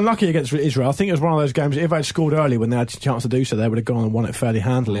muscles. They were unlucky against Israel. I think it was one of those games, if they'd scored early when they had a chance to do so, they would have gone and won it fairly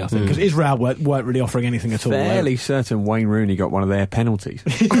handily, I think. Because Israel weren't really offering anything at all. Fairly certain Wayne Rooney got one of their penalties.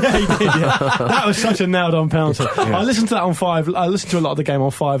 Yeah, he did, yeah. That was such a nailed-on penalty. I listened to that on I listened to a lot of the game on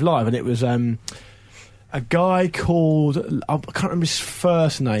 5 Live, and it was a guy called, I can't remember his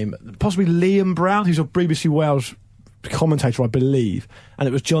first name, possibly Liam Brown, who's a BBC Wales commentator, I believe, and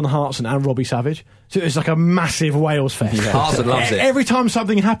it was John Hartson and Robbie Savage. So it was like a massive Wales fest. Yeah. Hartson loves it. Every time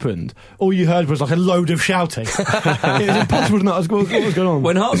something happened, all you heard was like a load of shouting. It was impossible to know what was going on.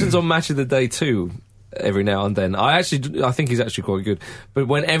 When Hartson's on Match of the Day too, every now and then, I think he's actually quite good. But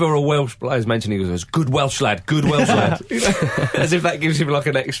whenever a Welsh player is mentioned, he goes, "Good Welsh lad, good Welsh lad," as if that gives him like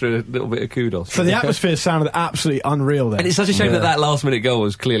an extra little bit of kudos. So the atmosphere sounded absolutely unreal there. And it's such a shame that last minute goal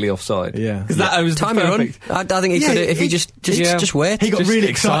was clearly offside. Yeah, because that was time run. I think he could have, if he just wait. He got really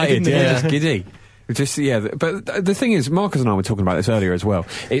excited, just giddy. But the thing is, Marcus and I were talking about this earlier as well.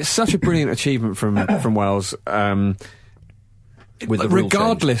 It's such a brilliant achievement from Wales.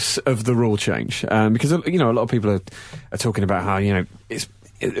 Regardless of the rule change, because a lot of people are talking about how it's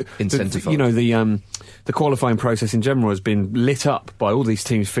incentive. The qualifying process in general has been lit up by all these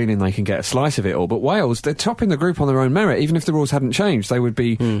teams feeling they can get a slice of it all. But Wales, they're topping the group on their own merit. Even if the rules hadn't changed, they would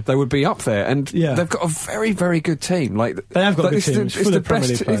be up there. And they've got a very, very good team. Like they have got a good team. It's the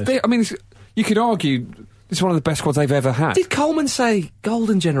best. You could argue it's one of the best squads they've ever had. Did Coleman say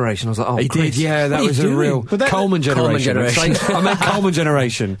golden generation? I was like, oh, he did. Yeah, that was a real Coleman generation. I meant Coleman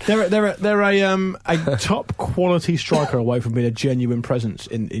generation. They're a top quality striker away from being a genuine presence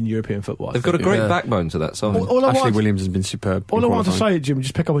in European football. They've got a great backbone to that side. Ashley Williams has been superb. All I want to say, Jim,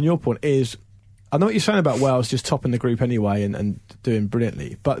 just pick up on your point, is I know what you're saying about Wales just topping the group anyway and doing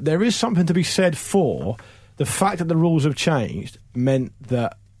brilliantly, but there is something to be said for the fact that the rules have changed meant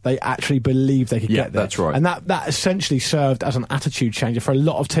that they actually believed they could get there. That's right. And that essentially served as an attitude changer for a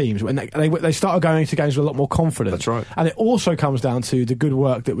lot of teams. When they started going into games with a lot more confidence. That's right. And it also comes down to the good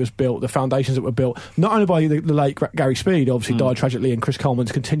work that was built, the foundations that were built, not only by the late Gary Speed, obviously died tragically, and Chris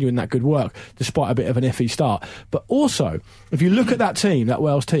Coleman's continuing that good work, despite a bit of an iffy start. But also, if you look at that team, that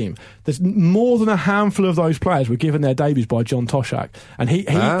Wales team, there's more than a handful of those players were given their debuts by John Toshak. And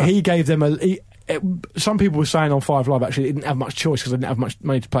he gave them some people were saying on 5 Live actually they didn't have much choice because they didn't have much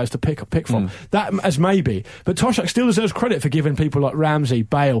many players to pick from. That as maybe, but Toshak still deserves credit for giving people like Ramsey,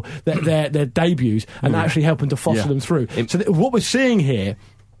 Bale their debuts and actually helping to foster them through. So what we're seeing here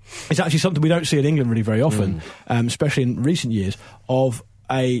is actually something we don't see in England really very often, especially in recent years, of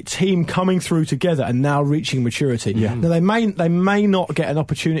a team coming through together and now reaching maturity. Now they may not get an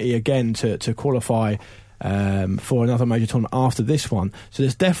opportunity again to qualify for another major tournament after this one. So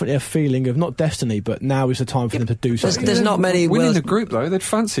there's definitely a feeling of not destiny, but now is the time for them to do something. There's not many winning the group though. They'd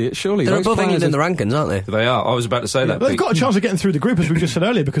fancy it surely. They're above England in the rankings, aren't they? They are. I was about to say that. But they've got a chance of getting through the group, as we just said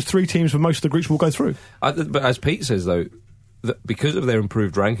earlier, because 3 teams from most of the groups will go through. But as Pete says though, that because of their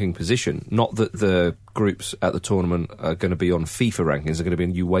improved ranking position, not that the groups at the tournament are going to be on FIFA rankings, they're going to be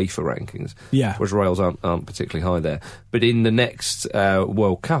on UEFA rankings. Yeah. Whereas Wales aren't particularly high there. But in the next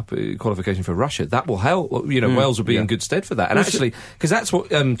World Cup qualification for Russia, that will help. Wales will be in good stead for that. And actually, because that's what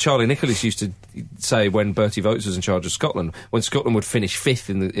Charlie Nicholas used to say when Bertie Vogts was in charge of Scotland. When Scotland would finish fifth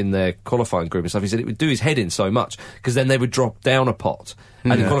in their qualifying group and stuff, he said it would do his head in so much because then they would drop down a pot.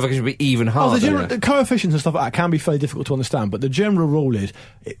 And the qualification would be even harder. The coefficients and stuff like that can be fairly difficult to understand, but the general rule is,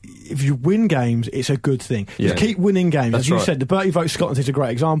 if you win games, it's a good thing. Just keep winning games. That's As you right. said, the Bertie Vogts Scotland is a great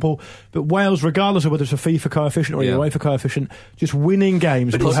example, but Wales, regardless of whether it's a FIFA coefficient or a UEFA coefficient, just winning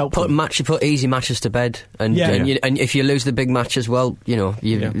games will help them. Put easy matches to bed, and if you lose the big match as well,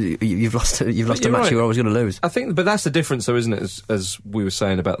 you've lost a match right. you're always going to lose. I think, but that's the difference, though, isn't it? As we were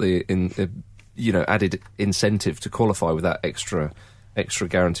saying about the added incentive to qualify with that extra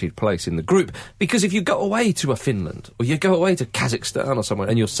guaranteed place in the group. Because if you go away to a Finland or you go away to Kazakhstan or somewhere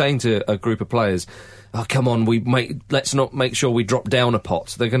and you're saying to a group of players, "Oh, come on, let's not make sure we drop down a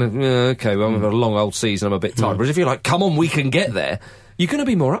pot," they're going to, okay, well, we've had a long old season, I'm a bit tired. But if you're like, "Come on, we can get there," you're going to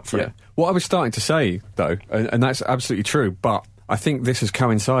be more up for it. What I was starting to say, though, and that's absolutely true, but I think this has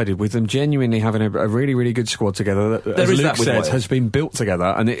coincided with them genuinely having a really, really good squad together that, as Luke said, has been built together,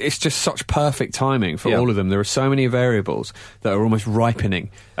 and it's just such perfect timing for all of them. There are so many variables that are almost ripening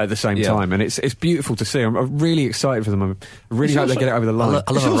at the same time, and it's beautiful to see. I'm really excited for them. I really hope they get it over the line.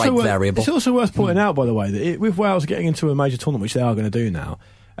 I love a ripe variable. It's also worth pointing out, by the way, that with Wales getting into a major tournament, which they are going to do now,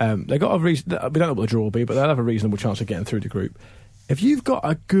 they've got a reason. We don't know what the draw will be, but they'll have a reasonable chance of getting through the group. If you've got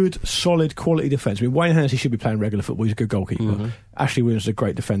a good, solid, quality defence, Wayne Hennessy should be playing regular football. He's a good goalkeeper. Ashley Williams is a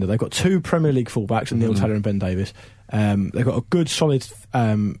great defender. They've got two Premier League fullbacks, Neil Taylor and Ben Davis. They've got a good, solid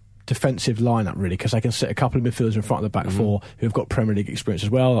defensive lineup, really, because they can sit a couple of midfielders in front of the back four who have got Premier League experience as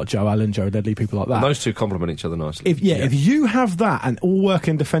well, like Joe Allen, Joe Ledley, people like that. And those two complement each other nicely. If you have that and all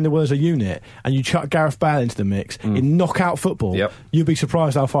working defender well as a unit, and you chuck Gareth Bale into the mix in knockout football, you'd be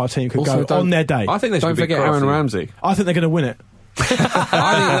surprised how far a team could go on their day. I think they don't forget Aaron Ramsey. I think they're going to win it.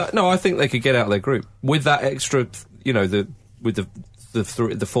 I think they could get out of their group with that extra, with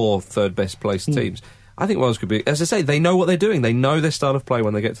the four third best placed teams. I think Wales could be, as I say, they know what they're doing. They know their style of play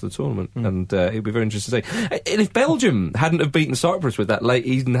when they get to the tournament, and it'd be very interesting to see. And if Belgium hadn't have beaten Cyprus with that late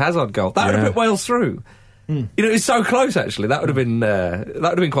Eden Hazard goal, that would have put Wales through. It's so close. Actually, that would have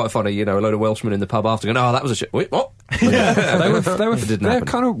been quite funny. A load of Welshmen in the pub after going, "Oh, that was a shit." Wait, what? They're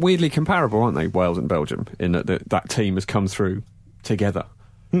kind of weirdly comparable, aren't they? Wales and Belgium, in that team has come through together.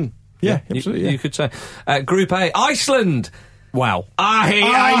 Yeah, absolutely. You could say. Group A, Iceland. Wow. I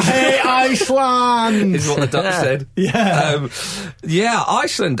hate Iceland! Is what the Dutch said.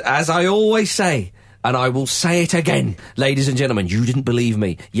 Iceland, as I always say, and I will say it again, ladies and gentlemen, you didn't believe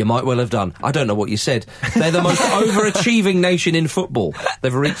me. You might well have done. I don't know what you said. They're the most overachieving nation in football.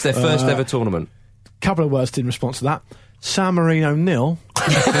 They've reached their first ever tournament. Couple of words in response to that. San Marino 0,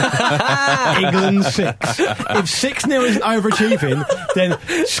 England 6. If 6-0 isn't overachieving, then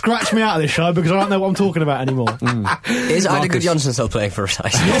scratch me out of this show because I don't know what I'm talking about anymore. Is Ida Gudjohnsen still playing for us?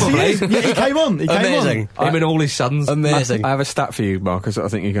 Yes, he is. Yeah, he came on. Amazing. Him and all his sons. Amazing. I have a stat for you, Marcus, that I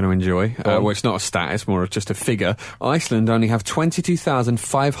think you're going to enjoy. Well, it's not a stat, it's more of just a figure. Iceland only have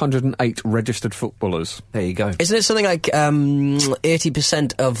 22,508 registered footballers. There you go. Isn't it something like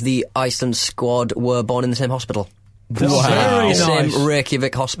 80% of the Iceland squad were born in the same hospital? Very The nice. same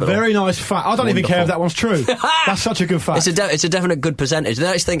Reykjavik hospital. Very nice fact. I don't even care if that one's true. That's such a good fact. It's a definite good percentage. The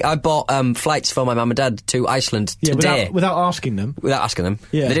next thing, I bought flights for my mum and dad to Iceland today. Without asking them. Without asking them.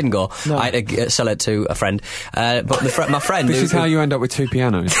 Yeah. They didn't go. No. I had to sell it to a friend. But my friend... This is how you end up with two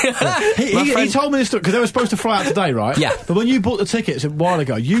pianos. He told me this story, because they were supposed to fly out today, right? Yeah. But when you bought the tickets a while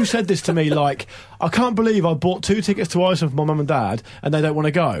ago, you said this to me like, I can't believe I bought 2 tickets to Iceland for my mum and dad, and they don't want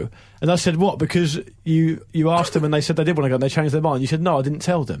to go. And I said, what? Because you asked them and they said they did want to go and they changed their mind. You said, no, I didn't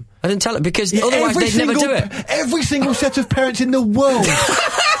tell them. I didn't tell them because otherwise they'd never do it. Every single set of parents in the world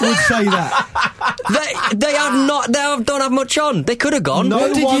would say that. They don't have much on. They could have gone.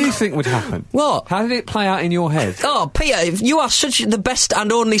 What did you think would happen? What? How did it play out in your head? Oh, Peter, you are such the best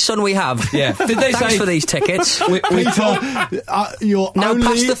and only son we have. Yeah. Did they Thanks say for these tickets? Peter, you're now only...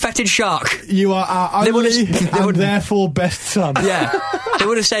 pass the fetid shark. You are our only and therefore best son. Yeah. They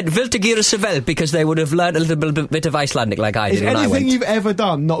would have said Viltagira Seville because they would have learned a little bit of Icelandic like I did Is when I anything went. you've ever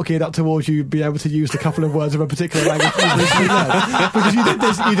done not geared up towards you being able to use a couple of words of a particular language you've recently learned? Because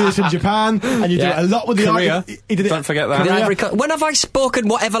you did this in Japan, and you do it a lot with the Korea. He did it. Don't forget that. When have I spoken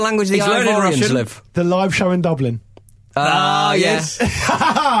whatever language the He's learning Ivorians Russian. live? The live show in Dublin. Yes.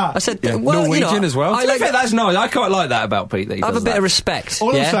 I said, well, Norwegian as well. I like that's nice. I quite like that about Pete. That he I have does a bit that. of respect.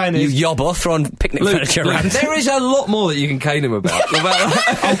 All I'm saying is- you yobber throwing picnic furniture Luke, around. there is a lot more that you can cane him about.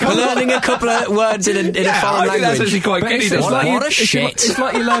 Learning a couple of words in a foreign I think that's language. actually quite But good. He it's does like that. you- What a shit. It's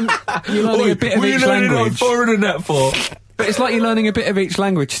like you're learning a bit of each language. foreign and that for. But it's like you're learning a bit of each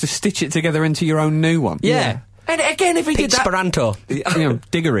language to stitch it together into your own new one. Yeah. And again, if he did that, Esperanto. You know,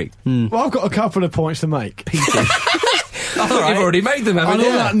 diggery. Well, I've got a couple of points to make. I thought you've already made them, haven't And you?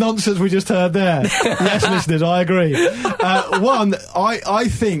 all that nonsense we just heard there. Yes, listeners, I agree. One, I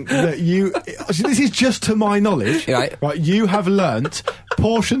think that you... So this is just to my knowledge. Right. You have learnt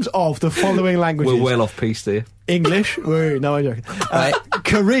portions of the following languages. We're well off piece there. English. No, I'm joking. Right.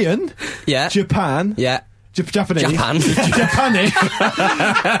 Korean. Yeah. Japan. Yeah. Japanese. Japan. Japanese.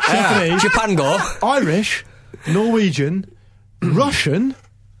 Japanese. Japango. Irish. Norwegian. Russian.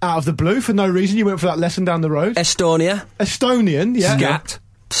 Out of the blue for no reason. You went for that lesson down the road. Estonia. Estonian. Yeah.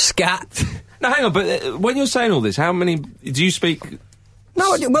 Scat. Now, hang on, but when you're saying all this, how many do you speak?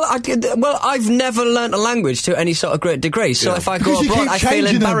 No, well, I've never learnt a language to any sort of great degree, so if I go Because you abroad, keep I feel changing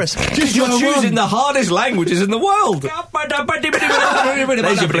them. embarrassed. Just You're learn choosing one. the hardest languages in the world.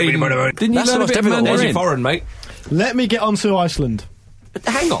 There's your bleeding. Didn't you That's the learn a most bit of difficult one. There's your Mandarin? foreign, mate. Let me get on to Iceland. But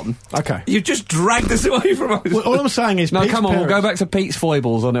hang on. Okay. You've just dragged us away from us. Well, all I'm saying is, No, Pete's come on, we'll parents, go back to Pete's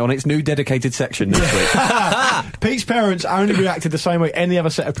foibles on its new dedicated section next week. Pete's parents only reacted the same way any other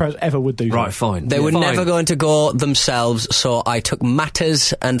set of parents ever would do. Right, fine. They were Fine. never going to go themselves, so I took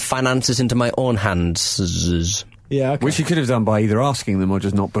matters and finances into my own hands. Yeah. Okay. Which you could have done by either asking them or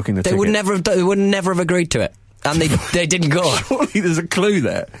just not booking the They ticket. would never have. They would never have agreed to it, and they didn't go. Surely there's a clue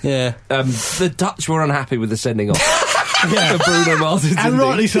there. Yeah. The Dutch were unhappy with the sending off. Yeah, Bruno Mars. And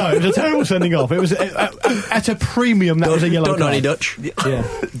rightly so. It was a terrible sending off. It was at a premium. That was a yellow Don't know card. any Dutch. Yeah.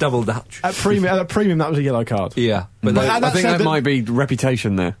 Double Dutch. At a premium, that was a yellow card. Yeah, but But they- that I think said that that- might be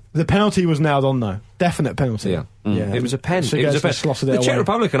reputation there. The penalty was nailed on though. Definite penalty. yeah. Yeah. It was a pen. So It was a pen. slotted it The Czech away.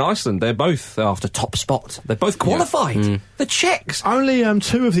 Republic and Iceland, they're both after top spot. They're both qualified. The Czechs. Only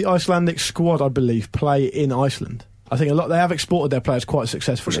two of the Icelandic squad, I believe, play in Iceland. I think they have exported their players quite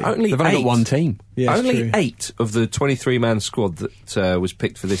successfully. Only They've only eight. got one team. Yeah, it's Only true. 8 of the 23-man squad that was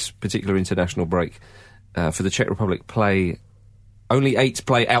picked for this particular international break for the Czech Republic play. Only 8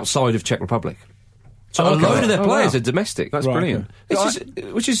 play outside of Czech Republic. So Okay. a load of their Oh, players wow. are domestic. That's Right, brilliant.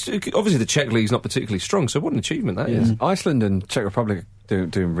 Which is obviously the Czech league's not particularly strong. So what an achievement that is. Iceland and Czech Republic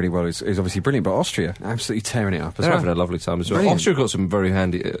doing really well is obviously brilliant, but Austria absolutely tearing it up as They're well. having a lovely time as well. Brilliant. Austria got some very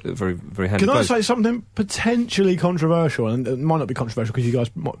handy, very handy Can I players. say something potentially controversial? And it might not be controversial because you guys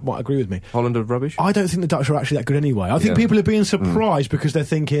might agree with me. Holland are rubbish. I don't think the Dutch are actually that good anyway. I think Yeah. people are being surprised because they're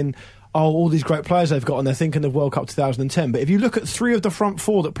thinking, oh, all these great players they've got, and they're thinking of World Cup 2010. But if you look at 3 of the front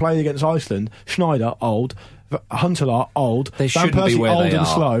 4 that played against Iceland, Schneider, old, Huntelaar, old, They Van shouldn't be Persie, where old they and are.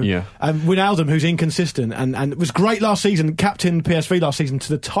 slow, Yeah. and Wijnaldum, who's inconsistent, and was great last season, captain PSV last season to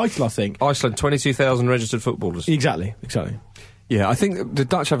the title, I think. Iceland, 22,000 registered footballers. Exactly. Yeah, I think the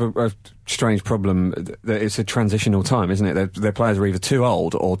Dutch have a strange problem. That it's a transitional time, isn't it? Their players are either too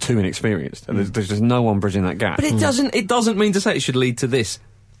old or too inexperienced. And there's just no one bridging that gap. But it doesn't mean to say it should lead to this,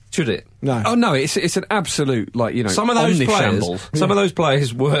 should it? No. Oh no, it's an absolute Some of those players, omnishambles. some of those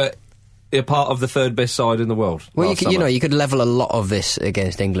players were a part of the third best side in the world. Well, last you summer. could level a lot of this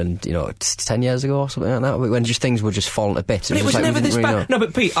against England. 10 years ago or something like that, when just things were just falling to bits. But it was just like never we this didn't really bad. know. No,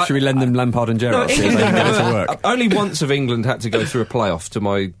 but Pete, Should we lend them Lampard and Gerrard? see if England they can have get it to never- work? only once have England had to go through a playoff. To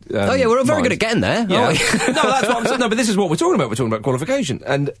my Oh yeah, we're very mind. good at getting there. Yeah. aren't we? No, that's what I'm saying. No, but this is what we're talking about. We're talking about qualification,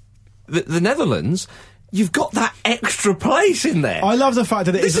 and the Netherlands. You've got that extra place in there. I love the fact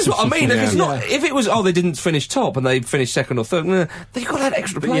that This is what I mean. Yeah. If it's not, if it was, they didn't finish top and they finished second or third, they've got that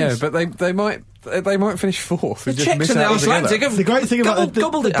extra place. Yeah, but they might finish fourth. the and just Czechs miss and the out altogether. Icelandic have The great thing about the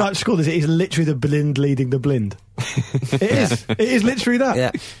gobbled it up. Dutch squad is it is literally the blind leading the blind. It is. It is literally that.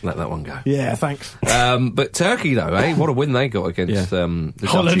 Yeah. Let that one go. Yeah, thanks. But Turkey, though, what a win they got against the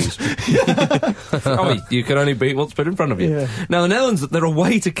Holland. Dutchies. You can only beat what's put in front of you. Yeah. Now, the Netherlands, they're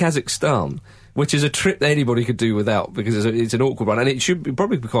away to Kazakhstan, which is a trip that anybody could do without because it's an awkward one, and it should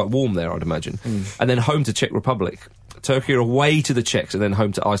probably be quite warm there, I'd imagine. And then home to Czech Republic. Turkey are away to the Czechs and then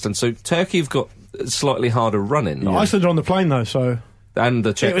home to Iceland. So Turkey have got a slightly harder run-in. Iceland are on the plane though, so And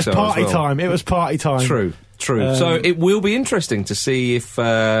the Czechs it was are as party well. time. It was party time. True. So it will be interesting to see if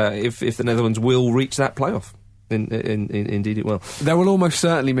the Netherlands will reach that playoff. Indeed, it will. They will almost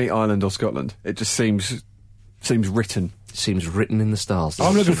certainly meet Ireland or Scotland. It just seems seems written. Seems written in the stars.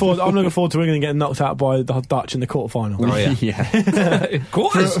 I'm looking forward to England getting knocked out by the Dutch in the quarter-final. Oh, yeah. Yeah.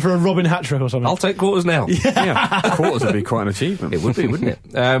 Quarters. For a Robin hat-trick or something. I'll take quarters now. Yeah. Quarters would be quite an achievement. It would be, wouldn't it?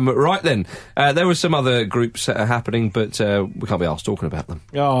 Right then, there were some other groups happening, but we can't be asked talking about them.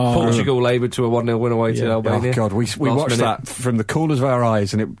 Oh. Portugal laboured to a 1-0 win away to Albania. Oh, God, we watched minute. that from the corners of our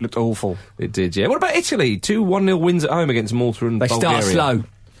eyes and it looked awful. It did, yeah. What about Italy? 2 1-0 wins at home against Malta and They Bulgaria. start slow.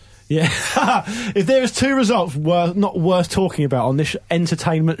 Yeah. If there is 2 results not worth talking about on this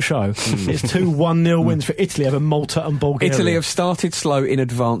entertainment show, it's 2 1-0 wins for Italy over Malta and Bulgaria. Italy have started slow in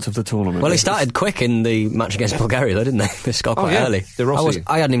advance of the tournament. Well, they started quick in the match against Bulgaria, though, didn't they? They scored quite early. De Rossi.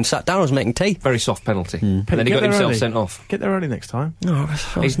 I hadn't even sat down, I was making tea. Very soft penalty. And then he Get got there himself early. sent off. Get there early next time. No, I was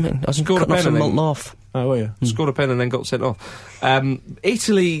scored a cutting off pen some and Molten then- off. Oh, were you? Scored a pen and then got sent off.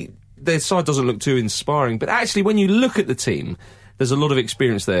 Italy, their side doesn't look too inspiring, but actually when you look at the team, there's a lot of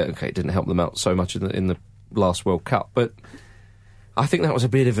experience there. Okay, it didn't help them out so much in the last World Cup, but I think that was a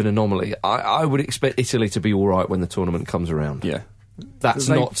bit of an anomaly. I would expect Italy to be all right when the tournament comes around. Yeah. That's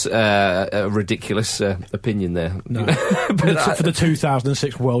not a ridiculous opinion there. No. But for the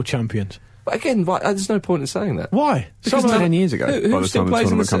 2006 world champions. But again, there's no point in saying that. Why? Because 10 years ago, by Who the still time the plays in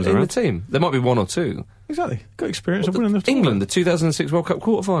tournament comes the around. team? There might be 1 or 2. Exactly. Got experience of Well, winning the tournament. England, the 2006 World Cup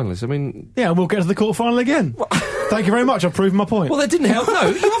quarter-finalists. I mean... Yeah, and we'll get to the quarter-final again. Thank you very much, I've proven my point. Well, that didn't help. No,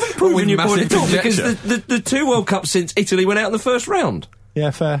 you haven't proven your point massive at all, because conjecture. the 2 World Cups since Italy went out in the first round. Yeah,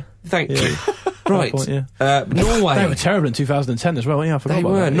 fair. Thank Yeah. you. Right. Point, yeah. Norway. They were terrible in 2010 as well, weren't you? I forgot They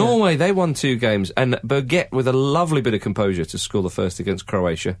about were. that, yeah. Norway, they won 2 games, and Berget with a lovely bit of composure to score the first against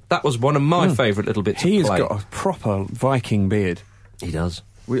Croatia. That was one of my favourite little bits He's of play. got a proper Viking beard. He does.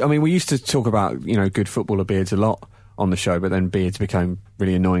 We used to talk about, good footballer beards a lot on the show, but then beards became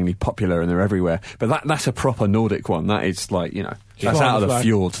really annoyingly popular and they're everywhere. But that's a proper Nordic one. That is like, that's Flying out of the flag.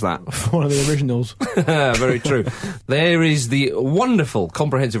 fjords, that. One of the originals. Very true. There is the wonderful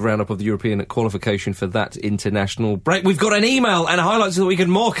comprehensive roundup of the European qualification for that international break. We've got an email and highlights of the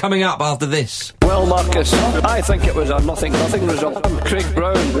weekend more coming up after this. Well, Marcus, I think it was a 0-0 result. I'm Craig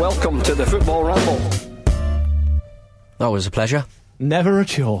Brown. Welcome to the Football Ramble. That was a pleasure. Never a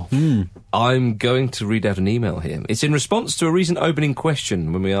chore. I'm going to read out an email here. It's in response to a recent opening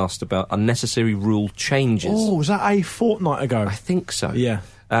question when we asked about unnecessary rule changes. Oh, was that a fortnight ago? I think so. Yeah.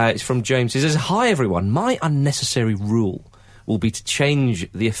 It's from James. He says, "Hi everyone, my unnecessary rule will be to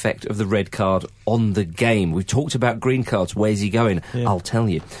change the effect of the red card on the game. We've talked about green cards. Where's he going? I'll tell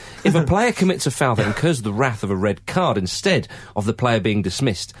you. If a player commits a foul that incurs the wrath of a red card instead of the player being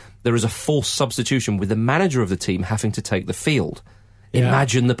dismissed, there is a forced substitution with the manager of the team having to take the field. Yeah.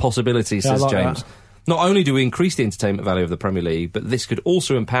 Imagine the possibilities," Yeah, I says like James. that. Not only do we increase the entertainment value of the Premier League, but this could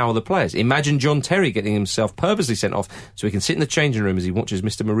also empower the players. Imagine John Terry getting himself purposely sent off so he can sit in the changing room as he watches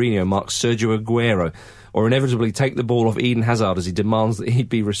Mr. Mourinho mark Sergio Aguero, or inevitably take the ball off Eden Hazard as he demands that he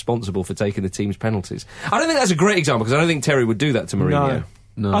be responsible for taking the team's penalties. I don't think that's a great example, because I don't think Terry would do that to Mourinho.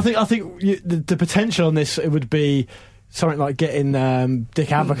 No. I think the potential on this, it would be something like getting Dick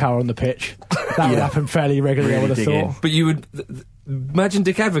Advocaat on the pitch. That would happen fairly regularly, I would have thought. But you would... imagine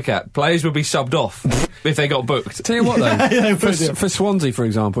Dick Advocaat. Players would be subbed off if they got booked. Tell you what, though, Yeah, for Swansea, for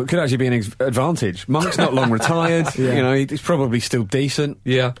example, it could actually be an advantage. Monk's not long retired. He's probably still decent.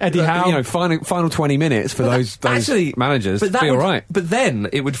 Yeah. Eddie Howe. Final 20 minutes for those Actually, managers. but that be would, all right. But then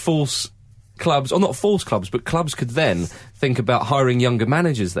it would force clubs, or not force clubs, but clubs could then think about hiring younger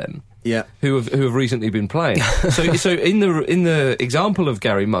managers then. Yeah. Who have recently been playing. so in the example of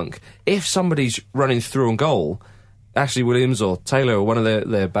Gary Monk, if somebody's running through on goal, Ashley Williams or Taylor or one of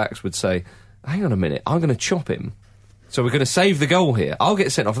their backs would say, "Hang on a minute, I'm going to chop him. So we're going to save the goal here. I'll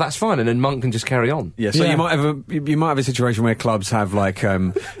get sent off. That's fine." And then Monk can just carry on. Yeah, so you might have a situation where clubs have like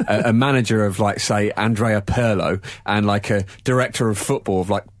a manager of like say Andrea Pirlo and like a director of football of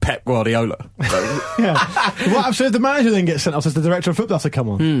like Pep Guardiola. Yeah. What happens if the manager then gets sent off? Does the director of football have to come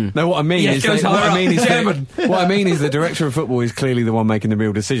on? No, what I mean is goes higher up. what I mean is the director of football is clearly the one making the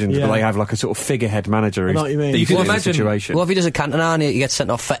real decisions, Yeah. but they have like a sort of figurehead manager I know what you mean. who's You can in the imagine- situation. What if he does a Cantona and he gets sent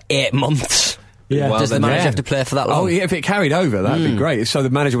off for 8 months? Yeah. Well, Does the then, manager yeah. have to play for that long? Oh, yeah, if it carried over, that'd be great. So the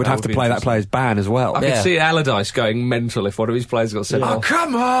manager would That have would to be play that interesting. player's ban as well. I could Yeah. see Allardyce going mental if one of his players got sent Yeah. off.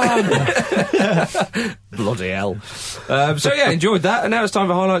 Come on! Bloody hell. So yeah, enjoyed that. And now it's time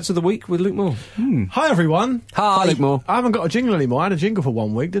for highlights of the week with Luke Moore. Hi, everyone. Hi. Luke Moore. I haven't got a jingle anymore. I had a jingle for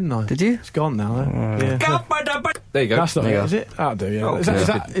 1 week, didn't I? Did you? It's gone now, though. Yeah. There you go. That's not it, is it? That'll do, yeah. Oh,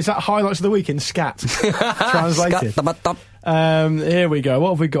 Is that highlights of the week in scat? Translated. Scat-a-bat-up. Here we go.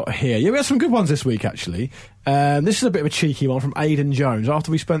 What have we got here? Yeah, we had some good ones this week, actually. This is a bit of a cheeky one from Aidan Jones.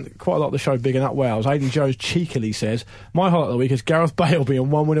 After we spent quite a lot of the show bigging up Wales, Aidan Jones cheekily says, my highlight of the week is Gareth Bale being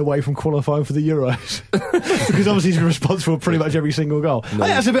 1 win away from qualifying for the Euros. Because obviously he's responsible for pretty much every single goal. I think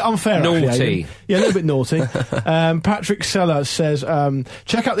that's a bit unfair, Naughty. actually. Yeah, a little bit naughty. Patrick Seller says,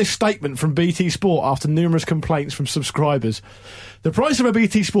 check out this statement from BT Sport after numerous complaints from subscribers. The price of a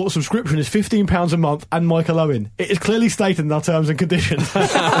BT Sport subscription is £15 a month and Michael Owen. It is clearly stated in our terms and conditions.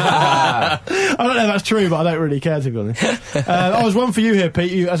 I don't know if that's true, but I don't really care, to be honest. I was one for you here,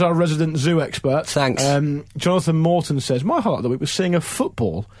 Pete, you as our resident zoo expert. Thanks. Jonathan Morton says, my highlight of the week was seeing a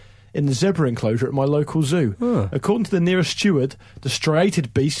football in the zebra enclosure at my local zoo. According to the nearest steward, the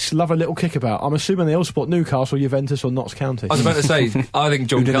striated beasts love a little kickabout. I'm assuming they all support Newcastle, Juventus or Notts County. I was about to say, I think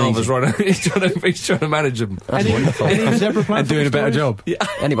John Carver's right. He's trying to manage them. Any zebra playing And doing a better job. Yeah.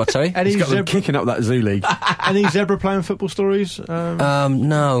 Anybody, sorry? Any He's got them zebra, kicking up that zoo league. any zebra playing football stories?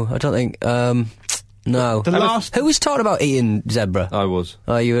 No, I don't think. No. The last- Who was talking about eating zebra? I was.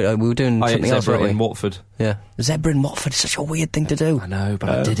 We were doing I ate something else, zebra weren't in we? Watford. Yeah. Zebra in Watford is such a weird thing to do. I know, but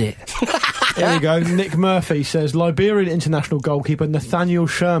I did it. Here we go. Nick Murphy says Liberian international goalkeeper Nathaniel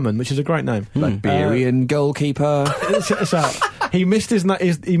Sherman, which is a great name. Liberian goalkeeper. Check this out. He missed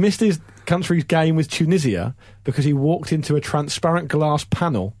his country's game with Tunisia because he walked into a transparent glass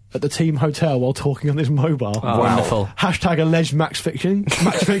panel at the team hotel while talking on his mobile. Wonderful. Hashtag alleged match fixing.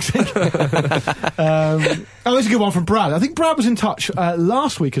 There's a good one from Brad. I think Brad was in touch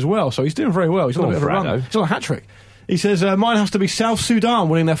last week as well, so he's doing very well. He's on a bit of a run. He's on a hat-trick. He says, mine has to be South Sudan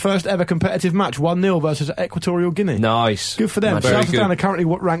winning their first ever competitive match, 1-0 versus Equatorial Guinea. Nice. Good for them. Very South Sudan good. are currently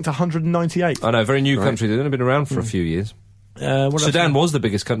ranked 198. I know, very new country. They've only been around for a few years. Sudan was the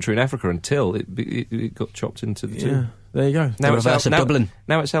biggest country in Africa until it got chopped into the two. Yeah, there you go. Now it's Dublin.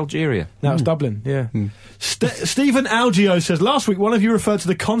 Now it's Algeria. Now it's Dublin, yeah. Stephen Algio says, last week one of you referred to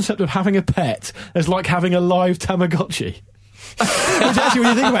the concept of having a pet as like having a live Tamagotchi. Which actually,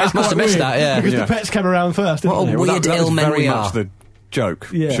 when you think about it, it's Must quite have missed weird, that, yeah. because the pets came around first, didn't What a they? weird that ill was men very we much are. the joke,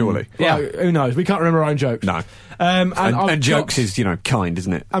 Yeah. surely. Well, who knows? We can't remember our own jokes. No. And jokes is, kind,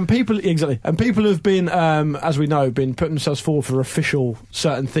 isn't it? And people have been, as we know, been putting themselves forward for official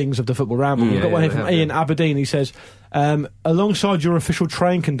certain things of the Football Ramble. We've got one here from Ian Aberdeen. He says, alongside your official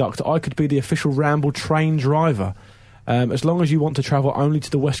train conductor, I could be the official Ramble train driver. As long as you want to travel only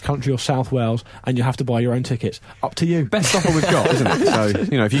to the West Country or South Wales, and you have to buy your own tickets. Up to you. Best offer we've got, isn't it? So,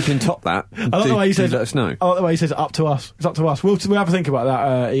 if you can top that, I like the way he says, let us know. I like the way he says, up to us. It's up to us. We'll have a think about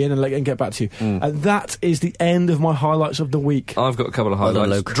that, Ian, and get back to you. That is the end of my highlights of the week. I've got a couple of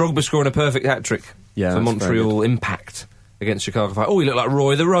highlights. Drogba scoring a perfect hat-trick for Montreal Impact against Chicago Fire. Oh, he looked like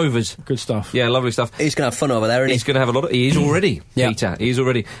Roy the Rovers. Good stuff. Yeah, lovely stuff. He's going to have fun over there, isn't he? He's going to have a lot of... He is already, Yeah. Peter. He is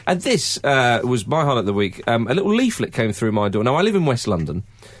already. And this was my highlight of the week. A little leaflet came through my door. Now, I live in West London.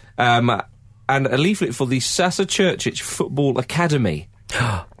 And a leaflet for the Sasa Churchich Football Academy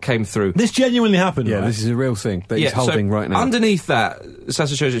came through. This genuinely happened, Yeah, right? this is a real thing that he's holding right now. Underneath that,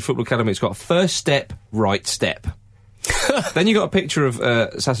 Sasa Churchich Football Academy, it's got first step, right step. Then you got a picture of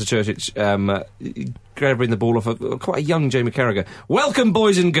Sasa Churchich grabbing the ball off quite a young Jamie Carragher. Welcome,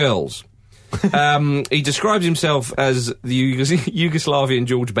 boys and girls. He describes himself as the Yugoslavian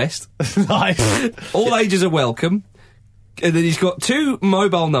George Best. Nice. All ages are welcome. And then he's got 2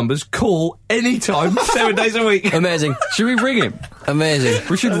 mobile numbers. Call anytime, 7 days a week. Amazing. Should we ring him? Amazing.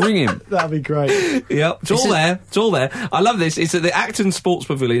 We should ring him. That'd be great. Yep, it's all there. It's all there. I love this. It's at the Acton Sports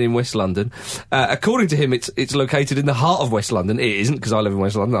Pavilion in West London. According to him, it's located in the heart of West London. It isn't, because I live in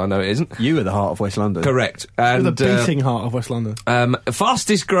West London. I know it isn't. You are the heart of West London. Correct. With And the beating heart of West London.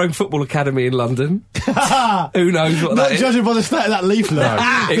 fastest growing football academy in London. Who knows what Not that is? judging by the state of that leaflet.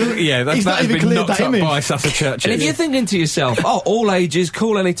 He's not that has even been cleared knocked that up image. by Sasa Churchill. And if you're thinking to yourself, oh, all ages,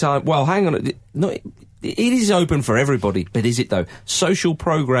 call any time. Well, hang on. It is open for everybody, but is it though? Social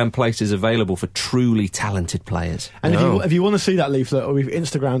programme places available for truly talented players. And if you want to see that leaflet, we've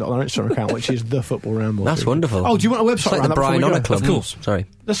Instagrammed it on our Instagram account, which is The Football Ramble. That's wonderful. Oh, do you want a website It's like the roundup before Brian we go? Honor Club. Of course. Sorry.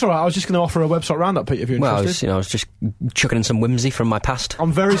 That's all right. I was just going to offer a website roundup, Pete, if you're Well, interested. I was just chucking in some whimsy from my past.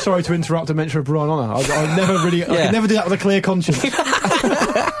 I'm very sorry to interrupt a mention of Brian Honour. I never really, I could never do that with a clear conscience. The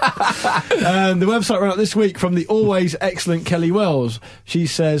website roundup this week from the always excellent Kelly Wells. She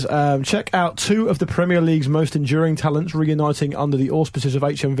says, check out 2 of the Premier League's most enduring talents reuniting under the auspices of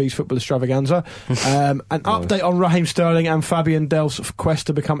HMV's Football Extravaganza. An update on Raheem Sterling and Fabian Delph's quest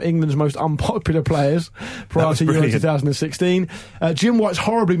to become England's most unpopular players prior to Euro 2016. Jim White's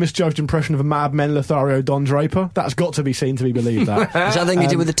horribly misjudged impression of a Mad Men Lothario Don Draper. That's got to be seen to be believed, that. Is that anything to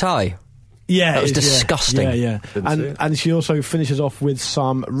do with the tie? Yeah, that was it is, disgusting. Yeah. And she also finishes off with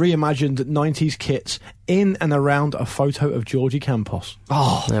some reimagined 90s kits in and around a photo of Georgie Campos.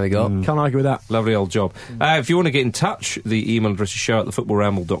 Oh, there we go. Can't argue with that. Lovely old job. If you want to get in touch, the email address is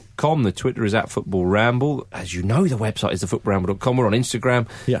show@thefootballramble.com. The Twitter is @footballramble. As you know, the website is thefootballramble.com. We're on Instagram.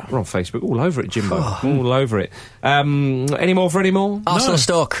 Yeah. We're on Facebook. All over it, Jimbo. All over it. Any more for any more? Arsenal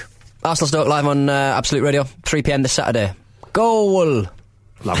Stoke live on Absolute Radio, 3 p.m. this Saturday. Goal!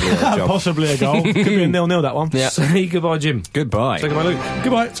 Lovely old job. Possibly a goal. Could be a 0-0 that one. Yeah. Say goodbye, Jim. Goodbye. Say goodbye, Luke.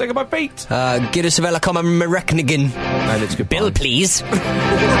 Goodbye. Say goodbye, Pete. Get us a vela come and Mereknigan. And it's goodbye. Bill, please.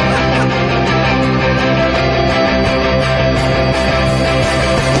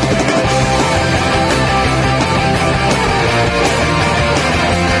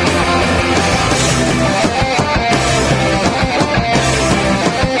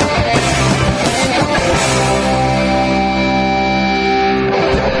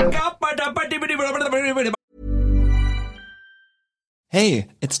 Hey,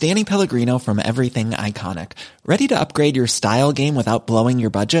 it's Danny Pellegrino from Everything Iconic. Ready to upgrade your style game without blowing your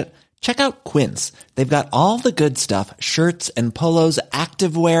budget? Check out Quince. They've got all the good stuff, shirts and polos,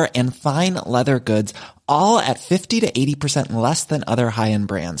 activewear, and fine leather goods, all at 50 to 80% less than other high-end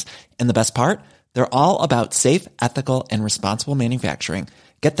brands. And the best part? They're all about safe, ethical, and responsible manufacturing.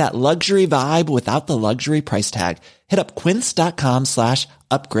 Get that luxury vibe without the luxury price tag. Hit up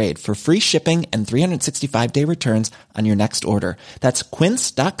quince.com/upgrade for free shipping and 365-day returns on your next order. That's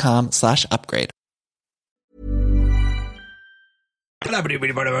quince.com/upgrade.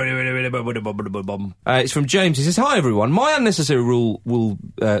 It's from James. He says, "Hi everyone. My unnecessary rule will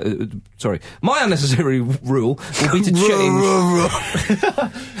be to change."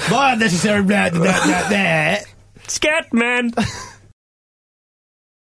 My unnecessary there. Scat man.